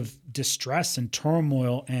kind of distress and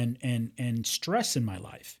turmoil and stress in my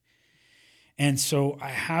life. And so I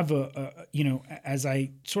have as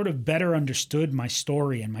I sort of better understood my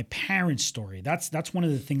story and my parents' story, that's one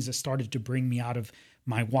of the things that started to bring me out of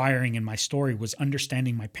my wiring and my story, was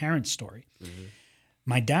understanding my parents' story. Mm-hmm.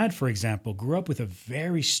 My dad, for example, grew up with a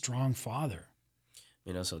very strong father.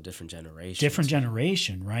 So different generations. Different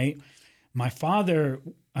generation, right? My father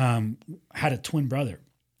had a twin brother.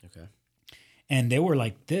 Okay. And they were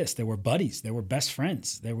like this. They were buddies. They were best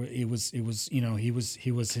friends. He was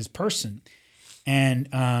his person. And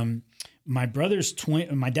my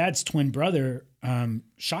dad's twin brother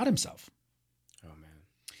shot himself. Oh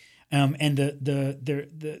man. And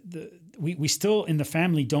we still in the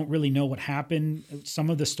family don't really know what happened. Some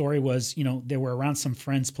of the story was, they were around some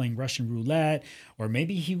friends playing Russian roulette, or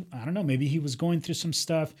maybe maybe he was going through some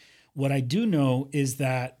stuff. What I do know is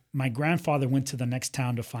that my grandfather went to the next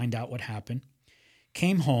town to find out what happened,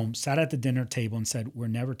 came home, sat at the dinner table and said, "We're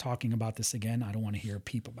never talking about this again. I don't want to hear a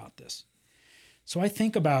peep about this." So I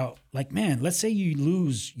think about, man, let's say you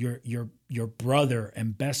lose your brother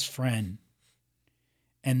and best friend,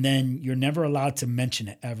 and then you're never allowed to mention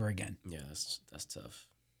it ever again. Yeah, that's tough.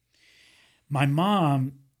 My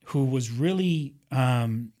mom, who was really,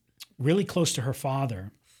 really close to her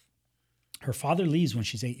father leaves when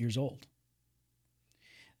she's 8 years old,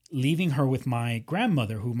 leaving her with my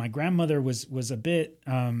grandmother, who my grandmother was a bit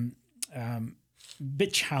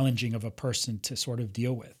challenging of a person to sort of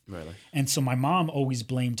deal with. Really? And so my mom always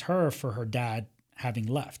blamed her for her dad having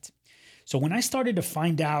left. So when I started to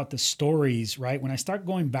find out the stories, right, when I start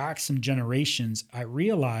going back some generations, I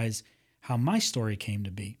realized how my story came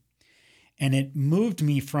to be. And it moved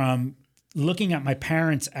me from looking at my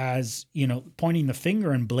parents as, pointing the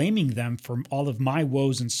finger and blaming them for all of my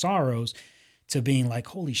woes and sorrows, to being like,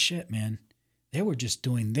 holy shit, man, they were just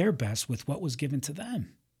doing their best with what was given to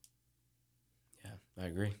them. I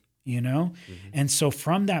agree. Mm-hmm. And so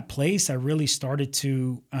from that place, I really started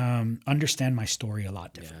to understand my story a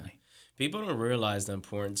lot differently. Yeah. People don't realize the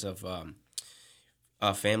importance of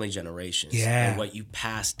family generations Yeah. and what you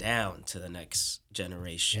pass down to the next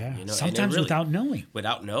generation. Yeah. You know, Sometimes without knowing.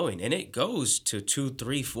 Without knowing, and it goes to 2,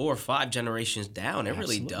 3, 4, 5 generations down. It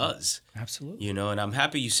really Absolutely. does. Absolutely. You know, and I'm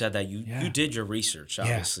happy you said that you Yeah. did your research,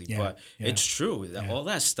 obviously, but it's true that all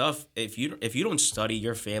that stuff. If you don't study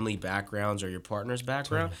your family backgrounds or your partner's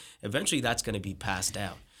background, eventually that's going to be passed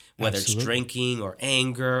down. Whether it's drinking or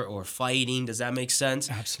anger or fighting, does that make sense?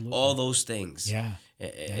 Absolutely. All those things. Yeah.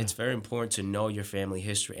 It's very important to know your family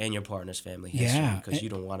history and your partner's family history because you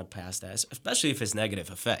don't want to pass that, especially if it's negative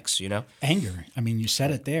effects, you know? Anger. I mean, you said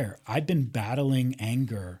it there. I've been battling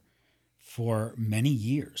anger for many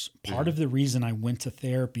years. Part of the reason I went to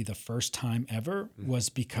therapy the first time ever was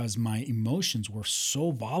because my emotions were so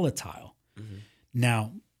volatile.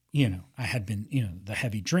 Now, you know, I had been, you know, the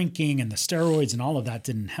heavy drinking and the steroids and all of that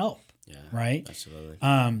didn't help. Yeah, right. Absolutely.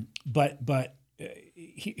 But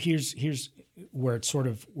here's where it's sort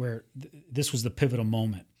of where this was the pivotal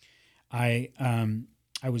moment. I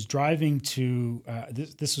was driving to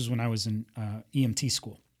this was when I was in EMT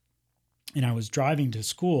school, and I was driving to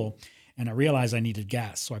school, and I realized I needed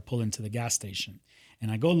gas, so I pull into the gas station,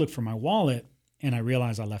 and I go look for my wallet, and I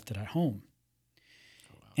realize I left it at home.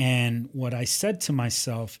 And what I said to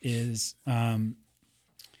myself is, in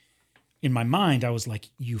my mind, I was like,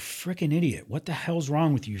 "You freaking idiot! What the hell's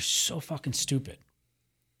wrong with you? You're so fucking stupid."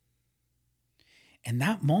 And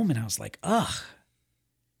that moment, I was like, ugh,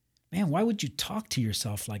 man, why would you talk to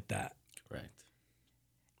yourself like that? Correct.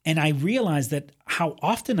 And I realized that how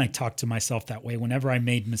often I talked to myself that way whenever I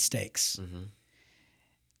made mistakes.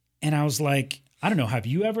 And I was like, I don't know, have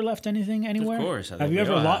you ever left anything anywhere? Of course. Have you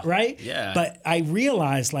ever, right? Yeah. But I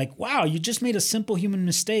realized like, wow, you just made a simple human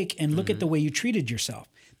mistake and look at the way you treated yourself.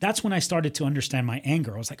 That's when I started to understand my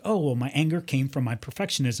anger. I was like, oh, well, my anger came from my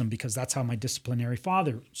perfectionism because that's how my disciplinary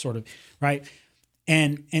father sort of, right?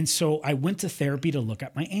 And so I went to therapy to look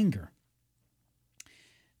at my anger.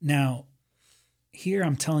 Now, here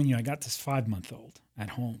I'm telling you, I got this 5-month-old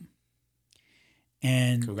at home.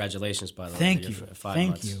 And congratulations, by the way. Thank you. 5 Thank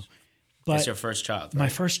months. you. But it's your first child, right? My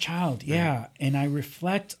first child, yeah. And I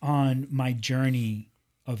reflect on my journey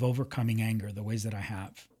of overcoming anger, the ways that I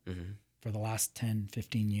have for the last 10,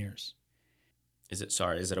 15 years. Is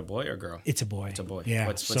it a boy or a girl? It's a boy. It's a boy. Yeah.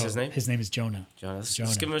 What's his name? His name is Jonah. Jonah.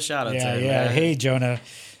 Let's give him a shout out. Yeah, to him, yeah. man. Hey, Jonah.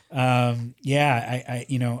 I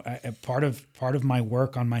part of my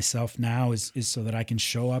work on myself now is so that I can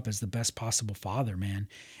show up as the best possible father, man.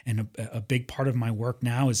 And a big part of my work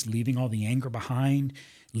now is leaving all the anger behind,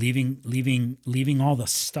 leaving all the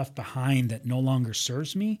stuff behind that no longer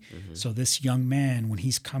serves me. So this young man, when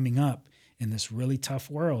he's coming up in this really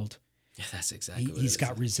tough world, that's exactly what he's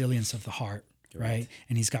got resilience of the heart. Right.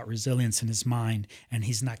 And he's got resilience in his mind, and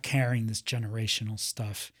he's not carrying this generational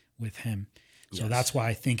stuff with him. So that's why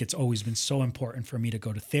I think it's always been so important for me to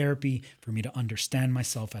go to therapy, for me to understand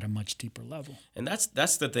myself at a much deeper level. And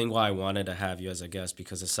that's the thing why I wanted to have you as a guest,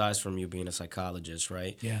 because aside from you being a psychologist,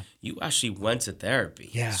 right? Yeah. You actually went to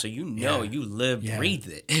therapy. Yeah. So you lived, breathed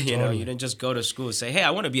it. You know, you didn't just go to school and say, hey,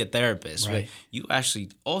 I want to be a therapist. Right. You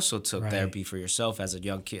actually also took therapy for yourself as a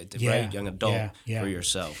young kid, right? Young adult for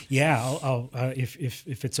yourself. Yeah. I'll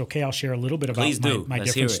if it's okay, I'll share a little bit about my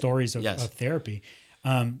different stories of therapy.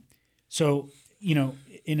 So, you know,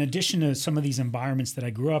 in addition to some of these environments that I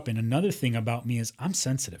grew up in, another thing about me is I'm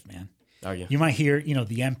sensitive, man. Are you? You might hear, you know,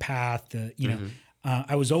 the empath, you know,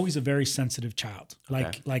 I was always a very sensitive child.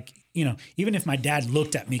 Like, you know, even if my dad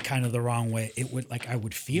looked at me kind of the wrong way, it would I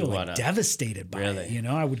would feel devastated by it. You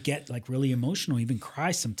know, I would get like really emotional, even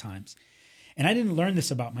cry sometimes. And I didn't learn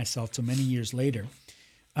this about myself till many years later.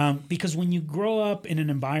 Because when you grow up in an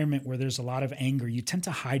environment where there's a lot of anger, you tend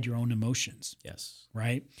to hide your own emotions. Yes.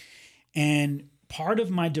 Right. And part of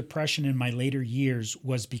my depression in my later years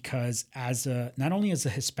was because not only as a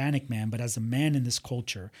Hispanic man, but as a man in this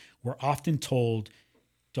culture, we're often told,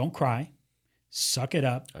 don't cry, suck it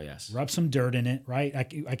up, rub some dirt in it, right?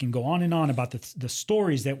 I can go on and on about the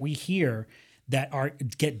stories that we hear that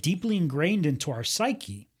get deeply ingrained into our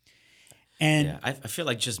psyche. And I feel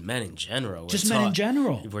like just men in general.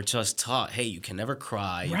 We're just taught, hey, you can never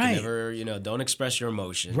cry. You can never, don't express your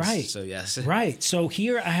emotions. Right. So, yes. Right. So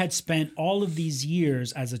here I had spent all of these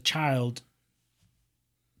years as a child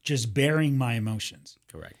just bearing my emotions.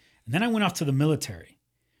 Correct. And then I went off to the military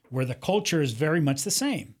where the culture is very much the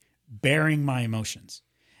same, bearing my emotions.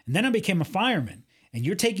 And then I became a fireman, and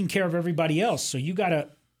you're taking care of everybody else. So you got to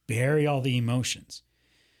bury all the emotions.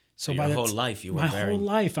 So your whole life, you were bearing. Whole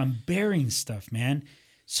life, I'm bearing stuff, man.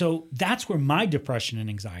 So that's where my depression and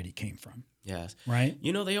anxiety came from. Yes. Right.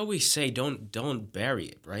 You know, they always say don't bury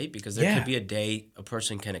it, right? Because there could be a day a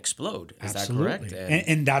person can explode. Is Absolutely. that correct?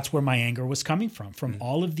 And that's where my anger was coming from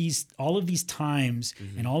all of these times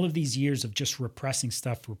and all of these years of just repressing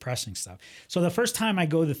stuff. So the first time I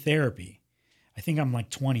go to therapy, I think I'm like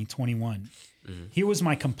 20, 21. Here was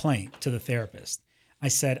my complaint to the therapist. I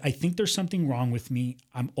said, I think there's something wrong with me.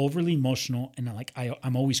 I'm overly emotional and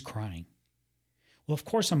I'm always crying. Well, of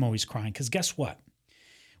course I'm always crying, because guess what?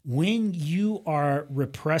 When you are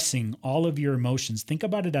repressing all of your emotions, think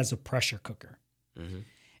about it as a pressure cooker.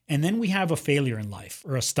 And then we have a failure in life,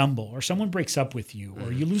 or a stumble, or someone breaks up with you,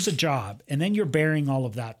 or you lose a job, and then you're bearing all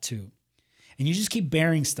of that too. And you just keep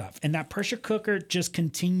bearing stuff. And that pressure cooker just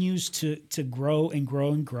continues to grow and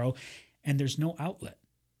grow and grow. And there's no outlet.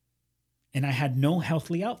 And I had no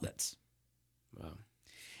healthy outlets. Wow.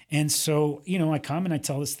 And so, I come and I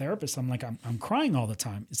tell this therapist, I'm like, I'm crying all the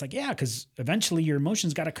time. It's like, yeah, because eventually your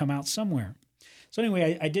emotions got to come out somewhere. So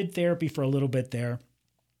anyway, I did therapy for a little bit there.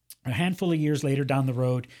 A handful of years later down the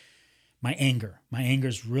road, my anger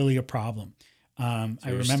is really a problem. I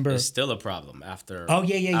remember it's still a problem after. Oh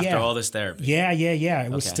yeah. After all this therapy. Yeah.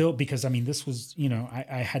 It was still, because this was,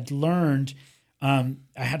 I had learned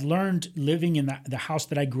living in the house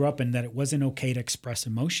that I grew up in, that it wasn't okay to express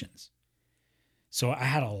emotions. So I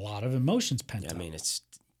had a lot of emotions pent up. I mean, it's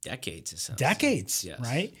decades. It sounds decades, yes.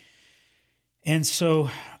 Right? And so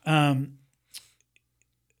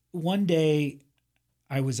one day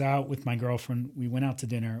I was out with my girlfriend. We went out to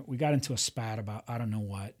dinner. We got into a spat about I don't know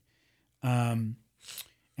what. And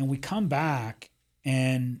we come back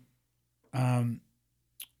and, I'll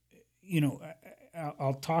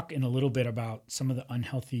talk in a little bit about some of the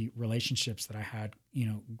unhealthy relationships that I had,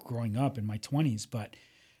 growing up in my 20s. But,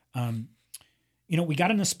 we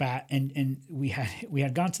got in a spat and we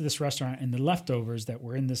had gone to this restaurant, and the leftovers that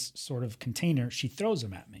were in this sort of container, she throws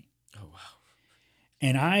them at me. Oh, wow.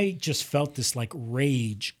 And I just felt this like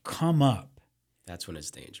rage come up. That's when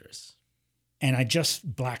it's dangerous. And I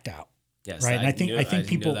just blacked out. Yes. Right. And I think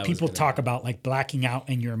people talk about like blacking out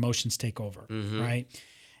and your emotions take over. Right.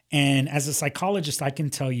 And as a psychologist, I can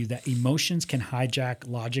tell you that emotions can hijack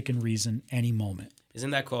logic and reason any moment.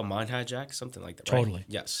 Isn't that called mind hijack? Something like that, Totally. Right?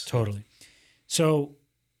 Yes. Totally. So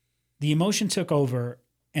the emotion took over,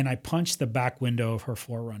 and I punched the back window of her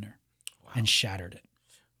 4Runner and shattered it.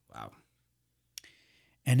 Wow.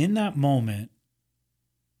 And in that moment,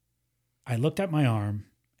 I looked at my arm,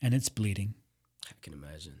 and it's bleeding. I can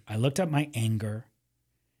imagine. I looked at my anger,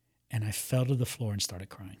 and I fell to the floor and started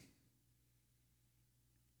crying.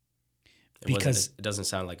 Because it doesn't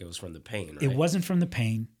sound like it was from the pain, right? It wasn't from the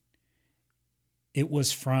pain. It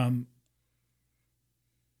was from,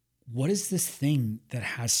 what is this thing that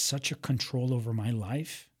has such a control over my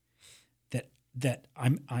life that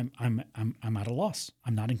I'm at a loss.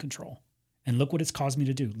 I'm not in control. And look what it's caused me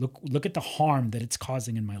to do. Look at the harm that it's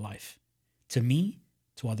causing in my life, to me,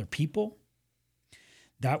 to other people.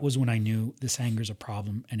 That was when I knew this anger is a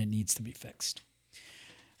problem and it needs to be fixed.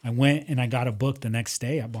 I went and I got a book the next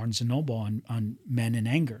day at Barnes & Noble on men and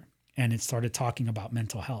anger, and it started talking about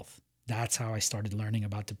mental health. That's how I started learning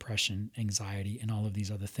about depression, anxiety, and all of these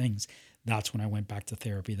other things. That's when I went back to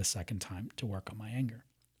therapy the second time to work on my anger.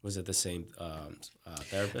 Was it the same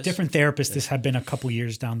therapist? Different therapist. This had been a couple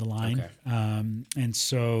years down the line. Okay. And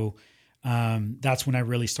so that's when I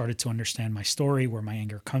really started to understand my story, where my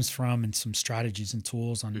anger comes from, and some strategies and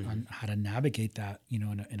tools on how to navigate that,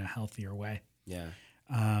 in a healthier way. Yeah.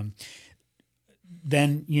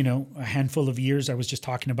 Then, a handful of years, I was just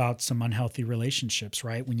talking about some unhealthy relationships,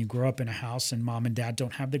 right? When you grow up in a house and mom and dad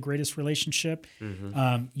don't have the greatest relationship,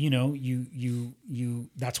 that's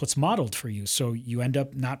what's modeled for you. So you end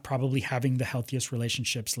up not probably having the healthiest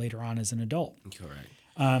relationships later on as an adult.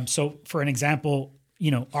 Correct. So for an example,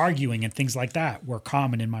 arguing and things like that were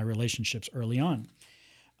common in my relationships early on.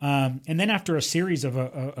 And then after a series of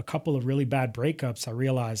a couple of really bad breakups, I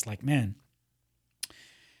realized, like, man,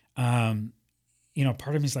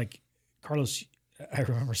 part of me is like, Carlos, I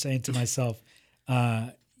remember saying to myself,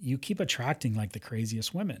 you keep attracting like the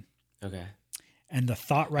craziest women. Okay. And the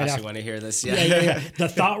thought right after. I want to hear this. Yeah. The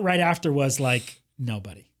thought right after was like,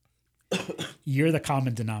 nobody. You're the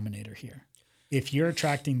common denominator here. If you're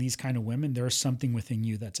attracting these kind of women, there's something within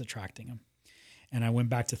you that's attracting them. And I went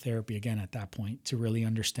back to therapy again at that point to really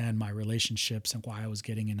understand my relationships and why I was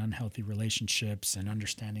getting in unhealthy relationships, and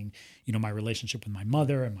understanding, my relationship with my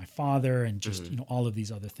mother and my father, and just, all of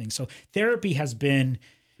these other things. So therapy has been,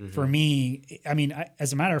 for me,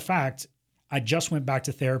 as a matter of fact, I just went back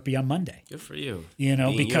to therapy on Monday. Good for you.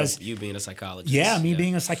 Because you being a psychologist. Yeah, me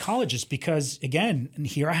being a psychologist, because again,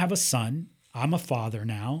 here I have a son, I'm a father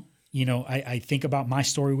now. I think about my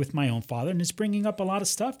story with my own father, and it's bringing up a lot of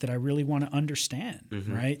stuff that I really want to understand,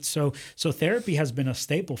 right? So therapy has been a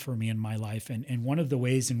staple for me in my life, and one of the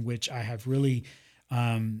ways in which I have really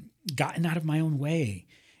gotten out of my own way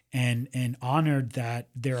and honored that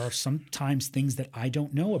there are sometimes things that I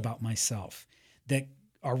don't know about myself that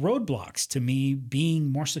are roadblocks to me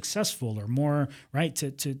being more successful or more, right,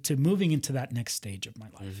 to moving into that next stage of my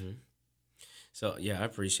life. So, yeah, I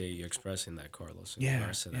appreciate you expressing that, Carlos. In Yeah,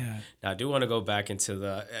 regards to that. yeah. Now, I do want to go back into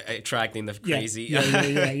the attracting the crazy,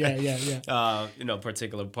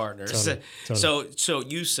 particular partners. Totally. So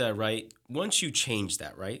you said, right, once you changed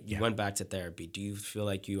that, right, you went back to therapy. Do you feel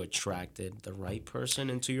like you attracted the right person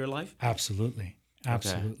into your life? Absolutely.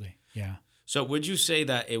 Okay. Yeah. So would you say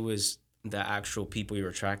that it was the actual people you were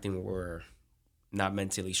attracting were not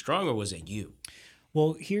mentally strong, or was it you?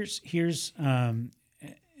 Well, here's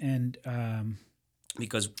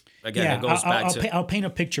because again, it goes back to. I'll paint a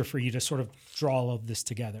picture for you to sort of draw all of this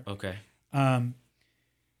together. Okay.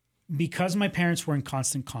 Because my parents were in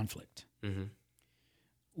constant conflict,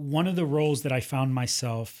 one of the roles that I found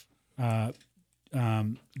myself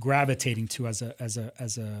gravitating to as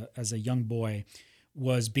a young boy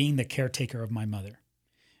was being the caretaker of my mother.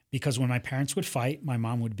 Because when my parents would fight, my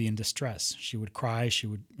mom would be in distress. She would cry. She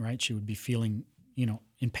would be feeling,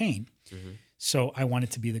 in pain. So I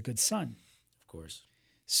wanted to be the good son. Of course.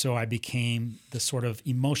 So I became the sort of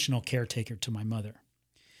emotional caretaker to my mother.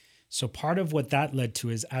 So part of what that led to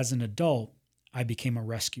is, as an adult, I became a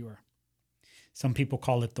rescuer. Some people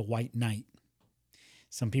call it the white knight.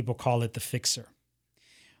 Some people call it the fixer.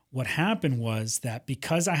 What happened was that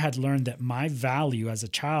because I had learned that my value as a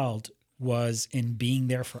child was in being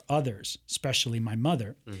there for others, especially my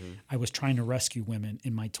mother, I was trying to rescue women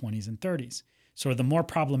in my 20s and 30s. So the more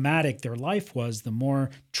problematic their life was, the more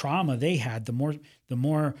trauma they had, the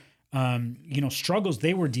more struggles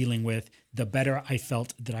they were dealing with, the better I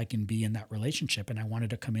felt that I can be in that relationship. And I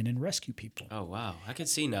wanted to come in and rescue people. Oh, wow. I can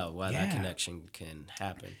see now why that connection can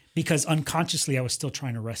happen. Because unconsciously, I was still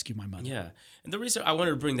trying to rescue my mother. Yeah. And the reason I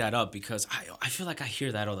wanted to bring that up, because I feel like I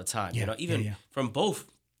hear that all the time, even from both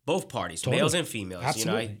parties, Totally. males and females.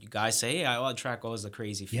 Absolutely. You guys say, hey, all I attract always the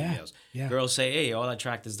crazy females. Yeah. Girls say, hey, all I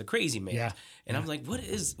attract is the crazy males. Yeah. And I'm like, what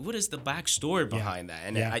is the backstory behind that?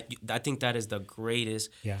 And I think that is the greatest,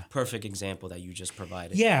 perfect example that you just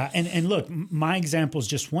provided. Yeah. And look, my example is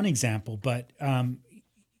just one example, but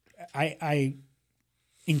I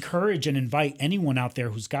encourage and invite anyone out there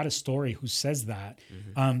who's got a story who says that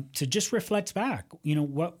to just reflect back.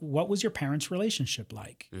 What was your parents' relationship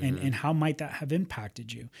like, and how might that have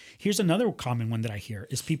impacted you? Here's another common one that I hear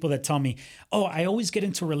is people that tell me, "Oh, I always get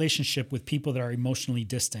into a relationship with people that are emotionally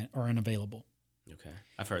distant or unavailable." Okay,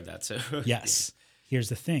 I've heard that too. Yes. Here's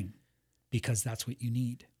the thing, because that's what you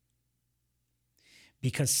need.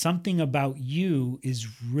 Because something about you is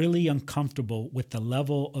really uncomfortable with the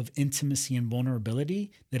level of intimacy and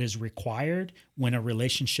vulnerability that is required when a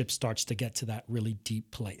relationship starts to get to that really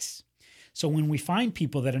deep place. So when we find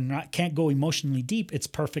people that can't go emotionally deep, it's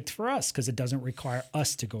perfect for us because it doesn't require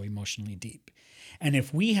us to go emotionally deep. And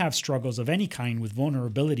if we have struggles of any kind with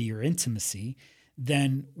vulnerability or intimacy,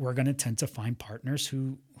 then we're going to tend to find partners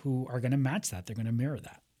who are going to match that. They're going to mirror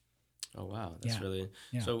that. Oh, wow. That's really...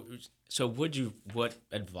 So what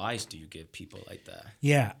advice do you give people like that?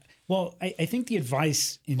 Yeah. Well, I think the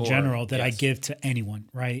advice in general that I give to anyone,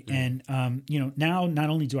 right? And, now not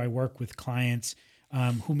only do I work with clients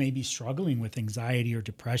who may be struggling with anxiety or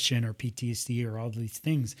depression or PTSD or all these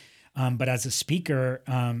things, but as a speaker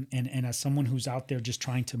and as someone who's out there just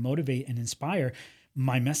trying to motivate and inspire,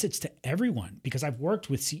 my message to everyone, because I've worked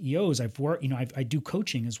with CEOs, I do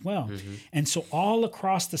coaching as well. And so all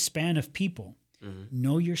across the span of people,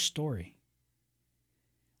 know your story.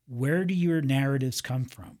 Where do your narratives come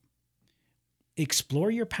from? Explore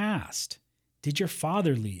your past. Did your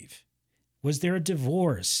father leave? Was there a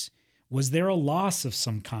divorce? Was there a loss of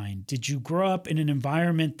some kind? Did you grow up in an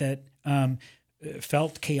environment that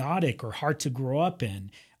felt chaotic or hard to grow up in?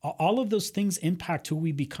 All of those things impact who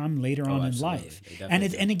we become later on in life.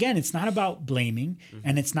 And again, it's not about blaming,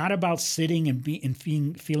 and it's not about sitting and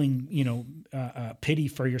feeling pity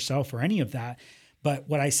for yourself or any of that. But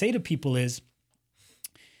what I say to people is,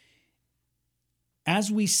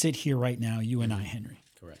 as we sit here right now, you and I, Henry,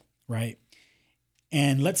 correct, right?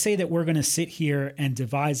 And let's say that we're going to sit here and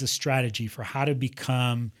devise a strategy for how to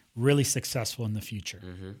become really successful in the future.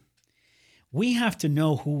 We have to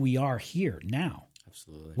know who we are here now.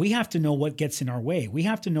 Absolutely. We have to know what gets in our way. We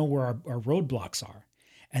have to know where our roadblocks are.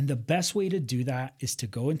 And the best way to do that is to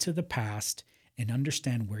go into the past and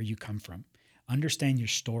understand where you come from. understand your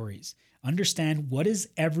stories, understand what is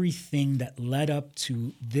everything that led up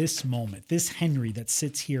to this moment, this Henry that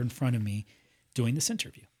sits here in front of me doing this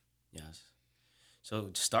interview. Yes.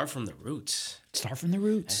 So start from the roots. Start from the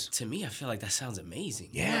roots. And to me, I feel like that sounds amazing.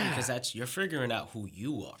 Yeah. Because you're figuring out who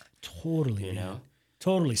you are. Totally. You know?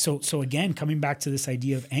 Totally. So again, coming back to this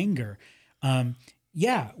idea of anger,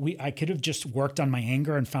 I could have just worked on my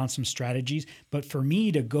anger and found some strategies, but for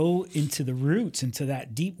me to go into the roots, into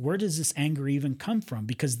that deep, where does this anger even come from?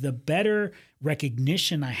 Because the better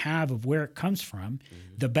recognition I have of where it comes from,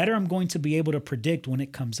 the better I'm going to be able to predict when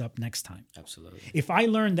it comes up next time. Absolutely. If I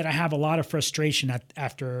learn that I have a lot of frustration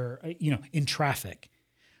after in traffic,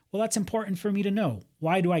 well, that's important for me to know.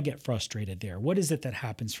 Why do I get frustrated there? What is it that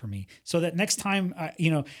happens for me? So that next time,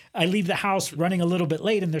 I leave the house running a little bit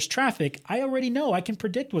late and there's traffic, I already know. I can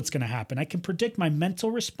predict what's going to happen. I can predict my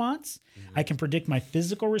mental response. I can predict my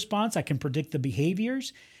physical response. I can predict the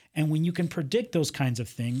behaviors. And when you can predict those kinds of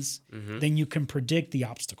things, then you can predict the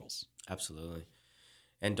obstacles. Absolutely.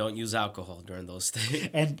 And don't use alcohol during those things.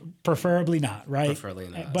 And preferably not, right? Preferably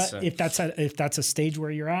not. But if that's a stage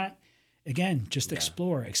where you're at, again, just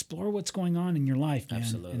explore what's going on in your life, man.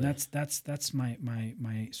 Absolutely. And that's my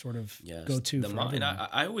sort of go-to. The mind.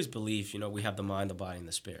 I always believe, we have the mind, the body, and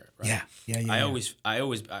the spirit, right? Yeah.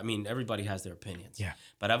 I mean, everybody has their opinions. Yeah.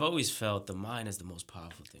 But I've always felt the mind is the most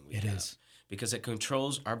powerful thing we have. It is. Because it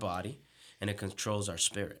controls our body and it controls our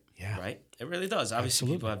spirit. Yeah. Right? It really does.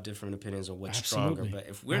 Obviously, people have different opinions on what's stronger. But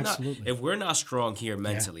if we're not strong here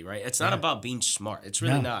mentally, right? It's not about being smart. It's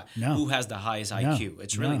really not who has the highest IQ.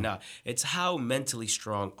 It's really not. It's how mentally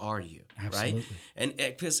strong are you, right? And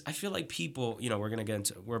because I feel like people,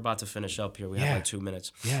 we're about to finish up here. We have like 2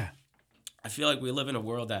 minutes. Yeah. I feel like we live in a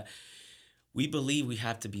world that we believe we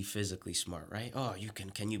have to be physically smart, right? Oh,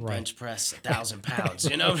 can you bench press 1,000 pounds?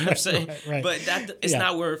 You know what I'm saying? Right. But it's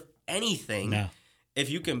not worth anything. No. If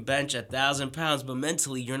you can bench 1,000 pounds, but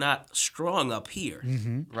mentally you're not strong up here,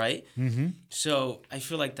 right? So I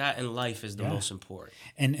feel like that in life is the most important.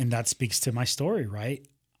 And that speaks to my story, right?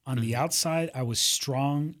 On the outside, I was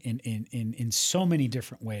strong in so many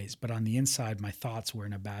different ways, but on the inside, my thoughts were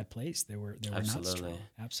in a bad place. They were not strong.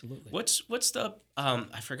 Absolutely. What's the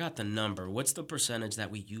I forgot the number. What's the percentage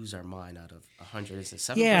that we use our mind out of 100? Is it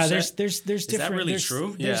 7%? Yeah, there's different. Is that really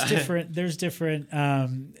true? There's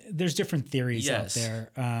different theories out there.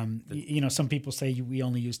 Some people say we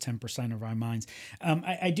only use 10% of our minds.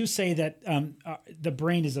 I do say that the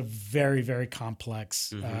brain is a very, very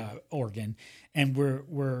complex organ. And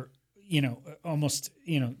we're almost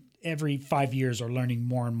every 5 years are learning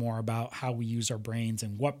more and more about how we use our brains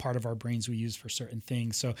and what part of our brains we use for certain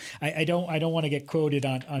things. So I don't want to get quoted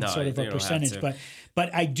on sort of a percentage, but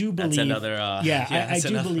I do believe that's another, I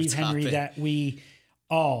do believe, topic. Henry, that we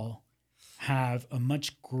all have a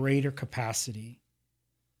much greater capacity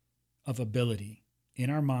of ability in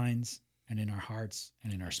our minds and in our hearts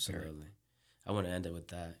and in our spirit. I want to end it with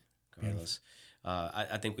that, Carlos.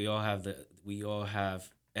 I think we all have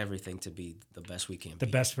everything to be the best we can be. The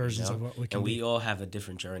best versions of what we can be. And we all have a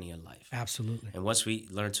different journey in life. Absolutely. And once we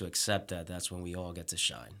learn to accept that, that's when we all get to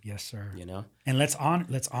shine. Yes, sir. And let's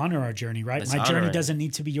honor our journey, right? My journey doesn't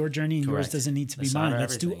need to be your journey, and yours doesn't need to be mine.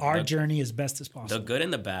 Let's do our journey as best as possible. The good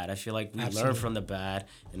and the bad. I feel like we learn from the bad,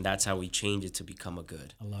 and that's how we change it to become a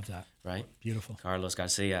good. I love that. Right? Beautiful. Carlos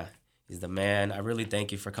Garcia. He's the man. I really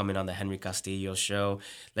thank you for coming on the Henry Castillo show.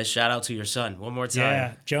 Let's shout out to your son one more time.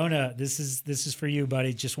 Yeah, Jonah, this is for you,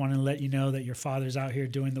 buddy. Just wanted to let you know that your father's out here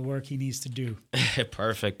doing the work he needs to do.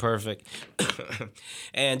 Perfect.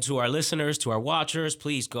 And to our listeners, to our watchers,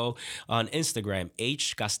 please go on Instagram,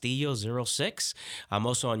 hcastillo06. I'm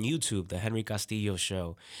also on YouTube, The Henry Castillo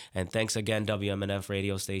Show. And thanks again, WMNF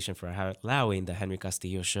radio station, for allowing The Henry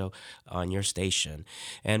Castillo Show on your station.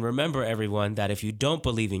 And remember, everyone, that if you don't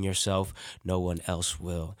believe in yourself, no one else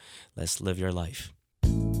will. Let's live your life.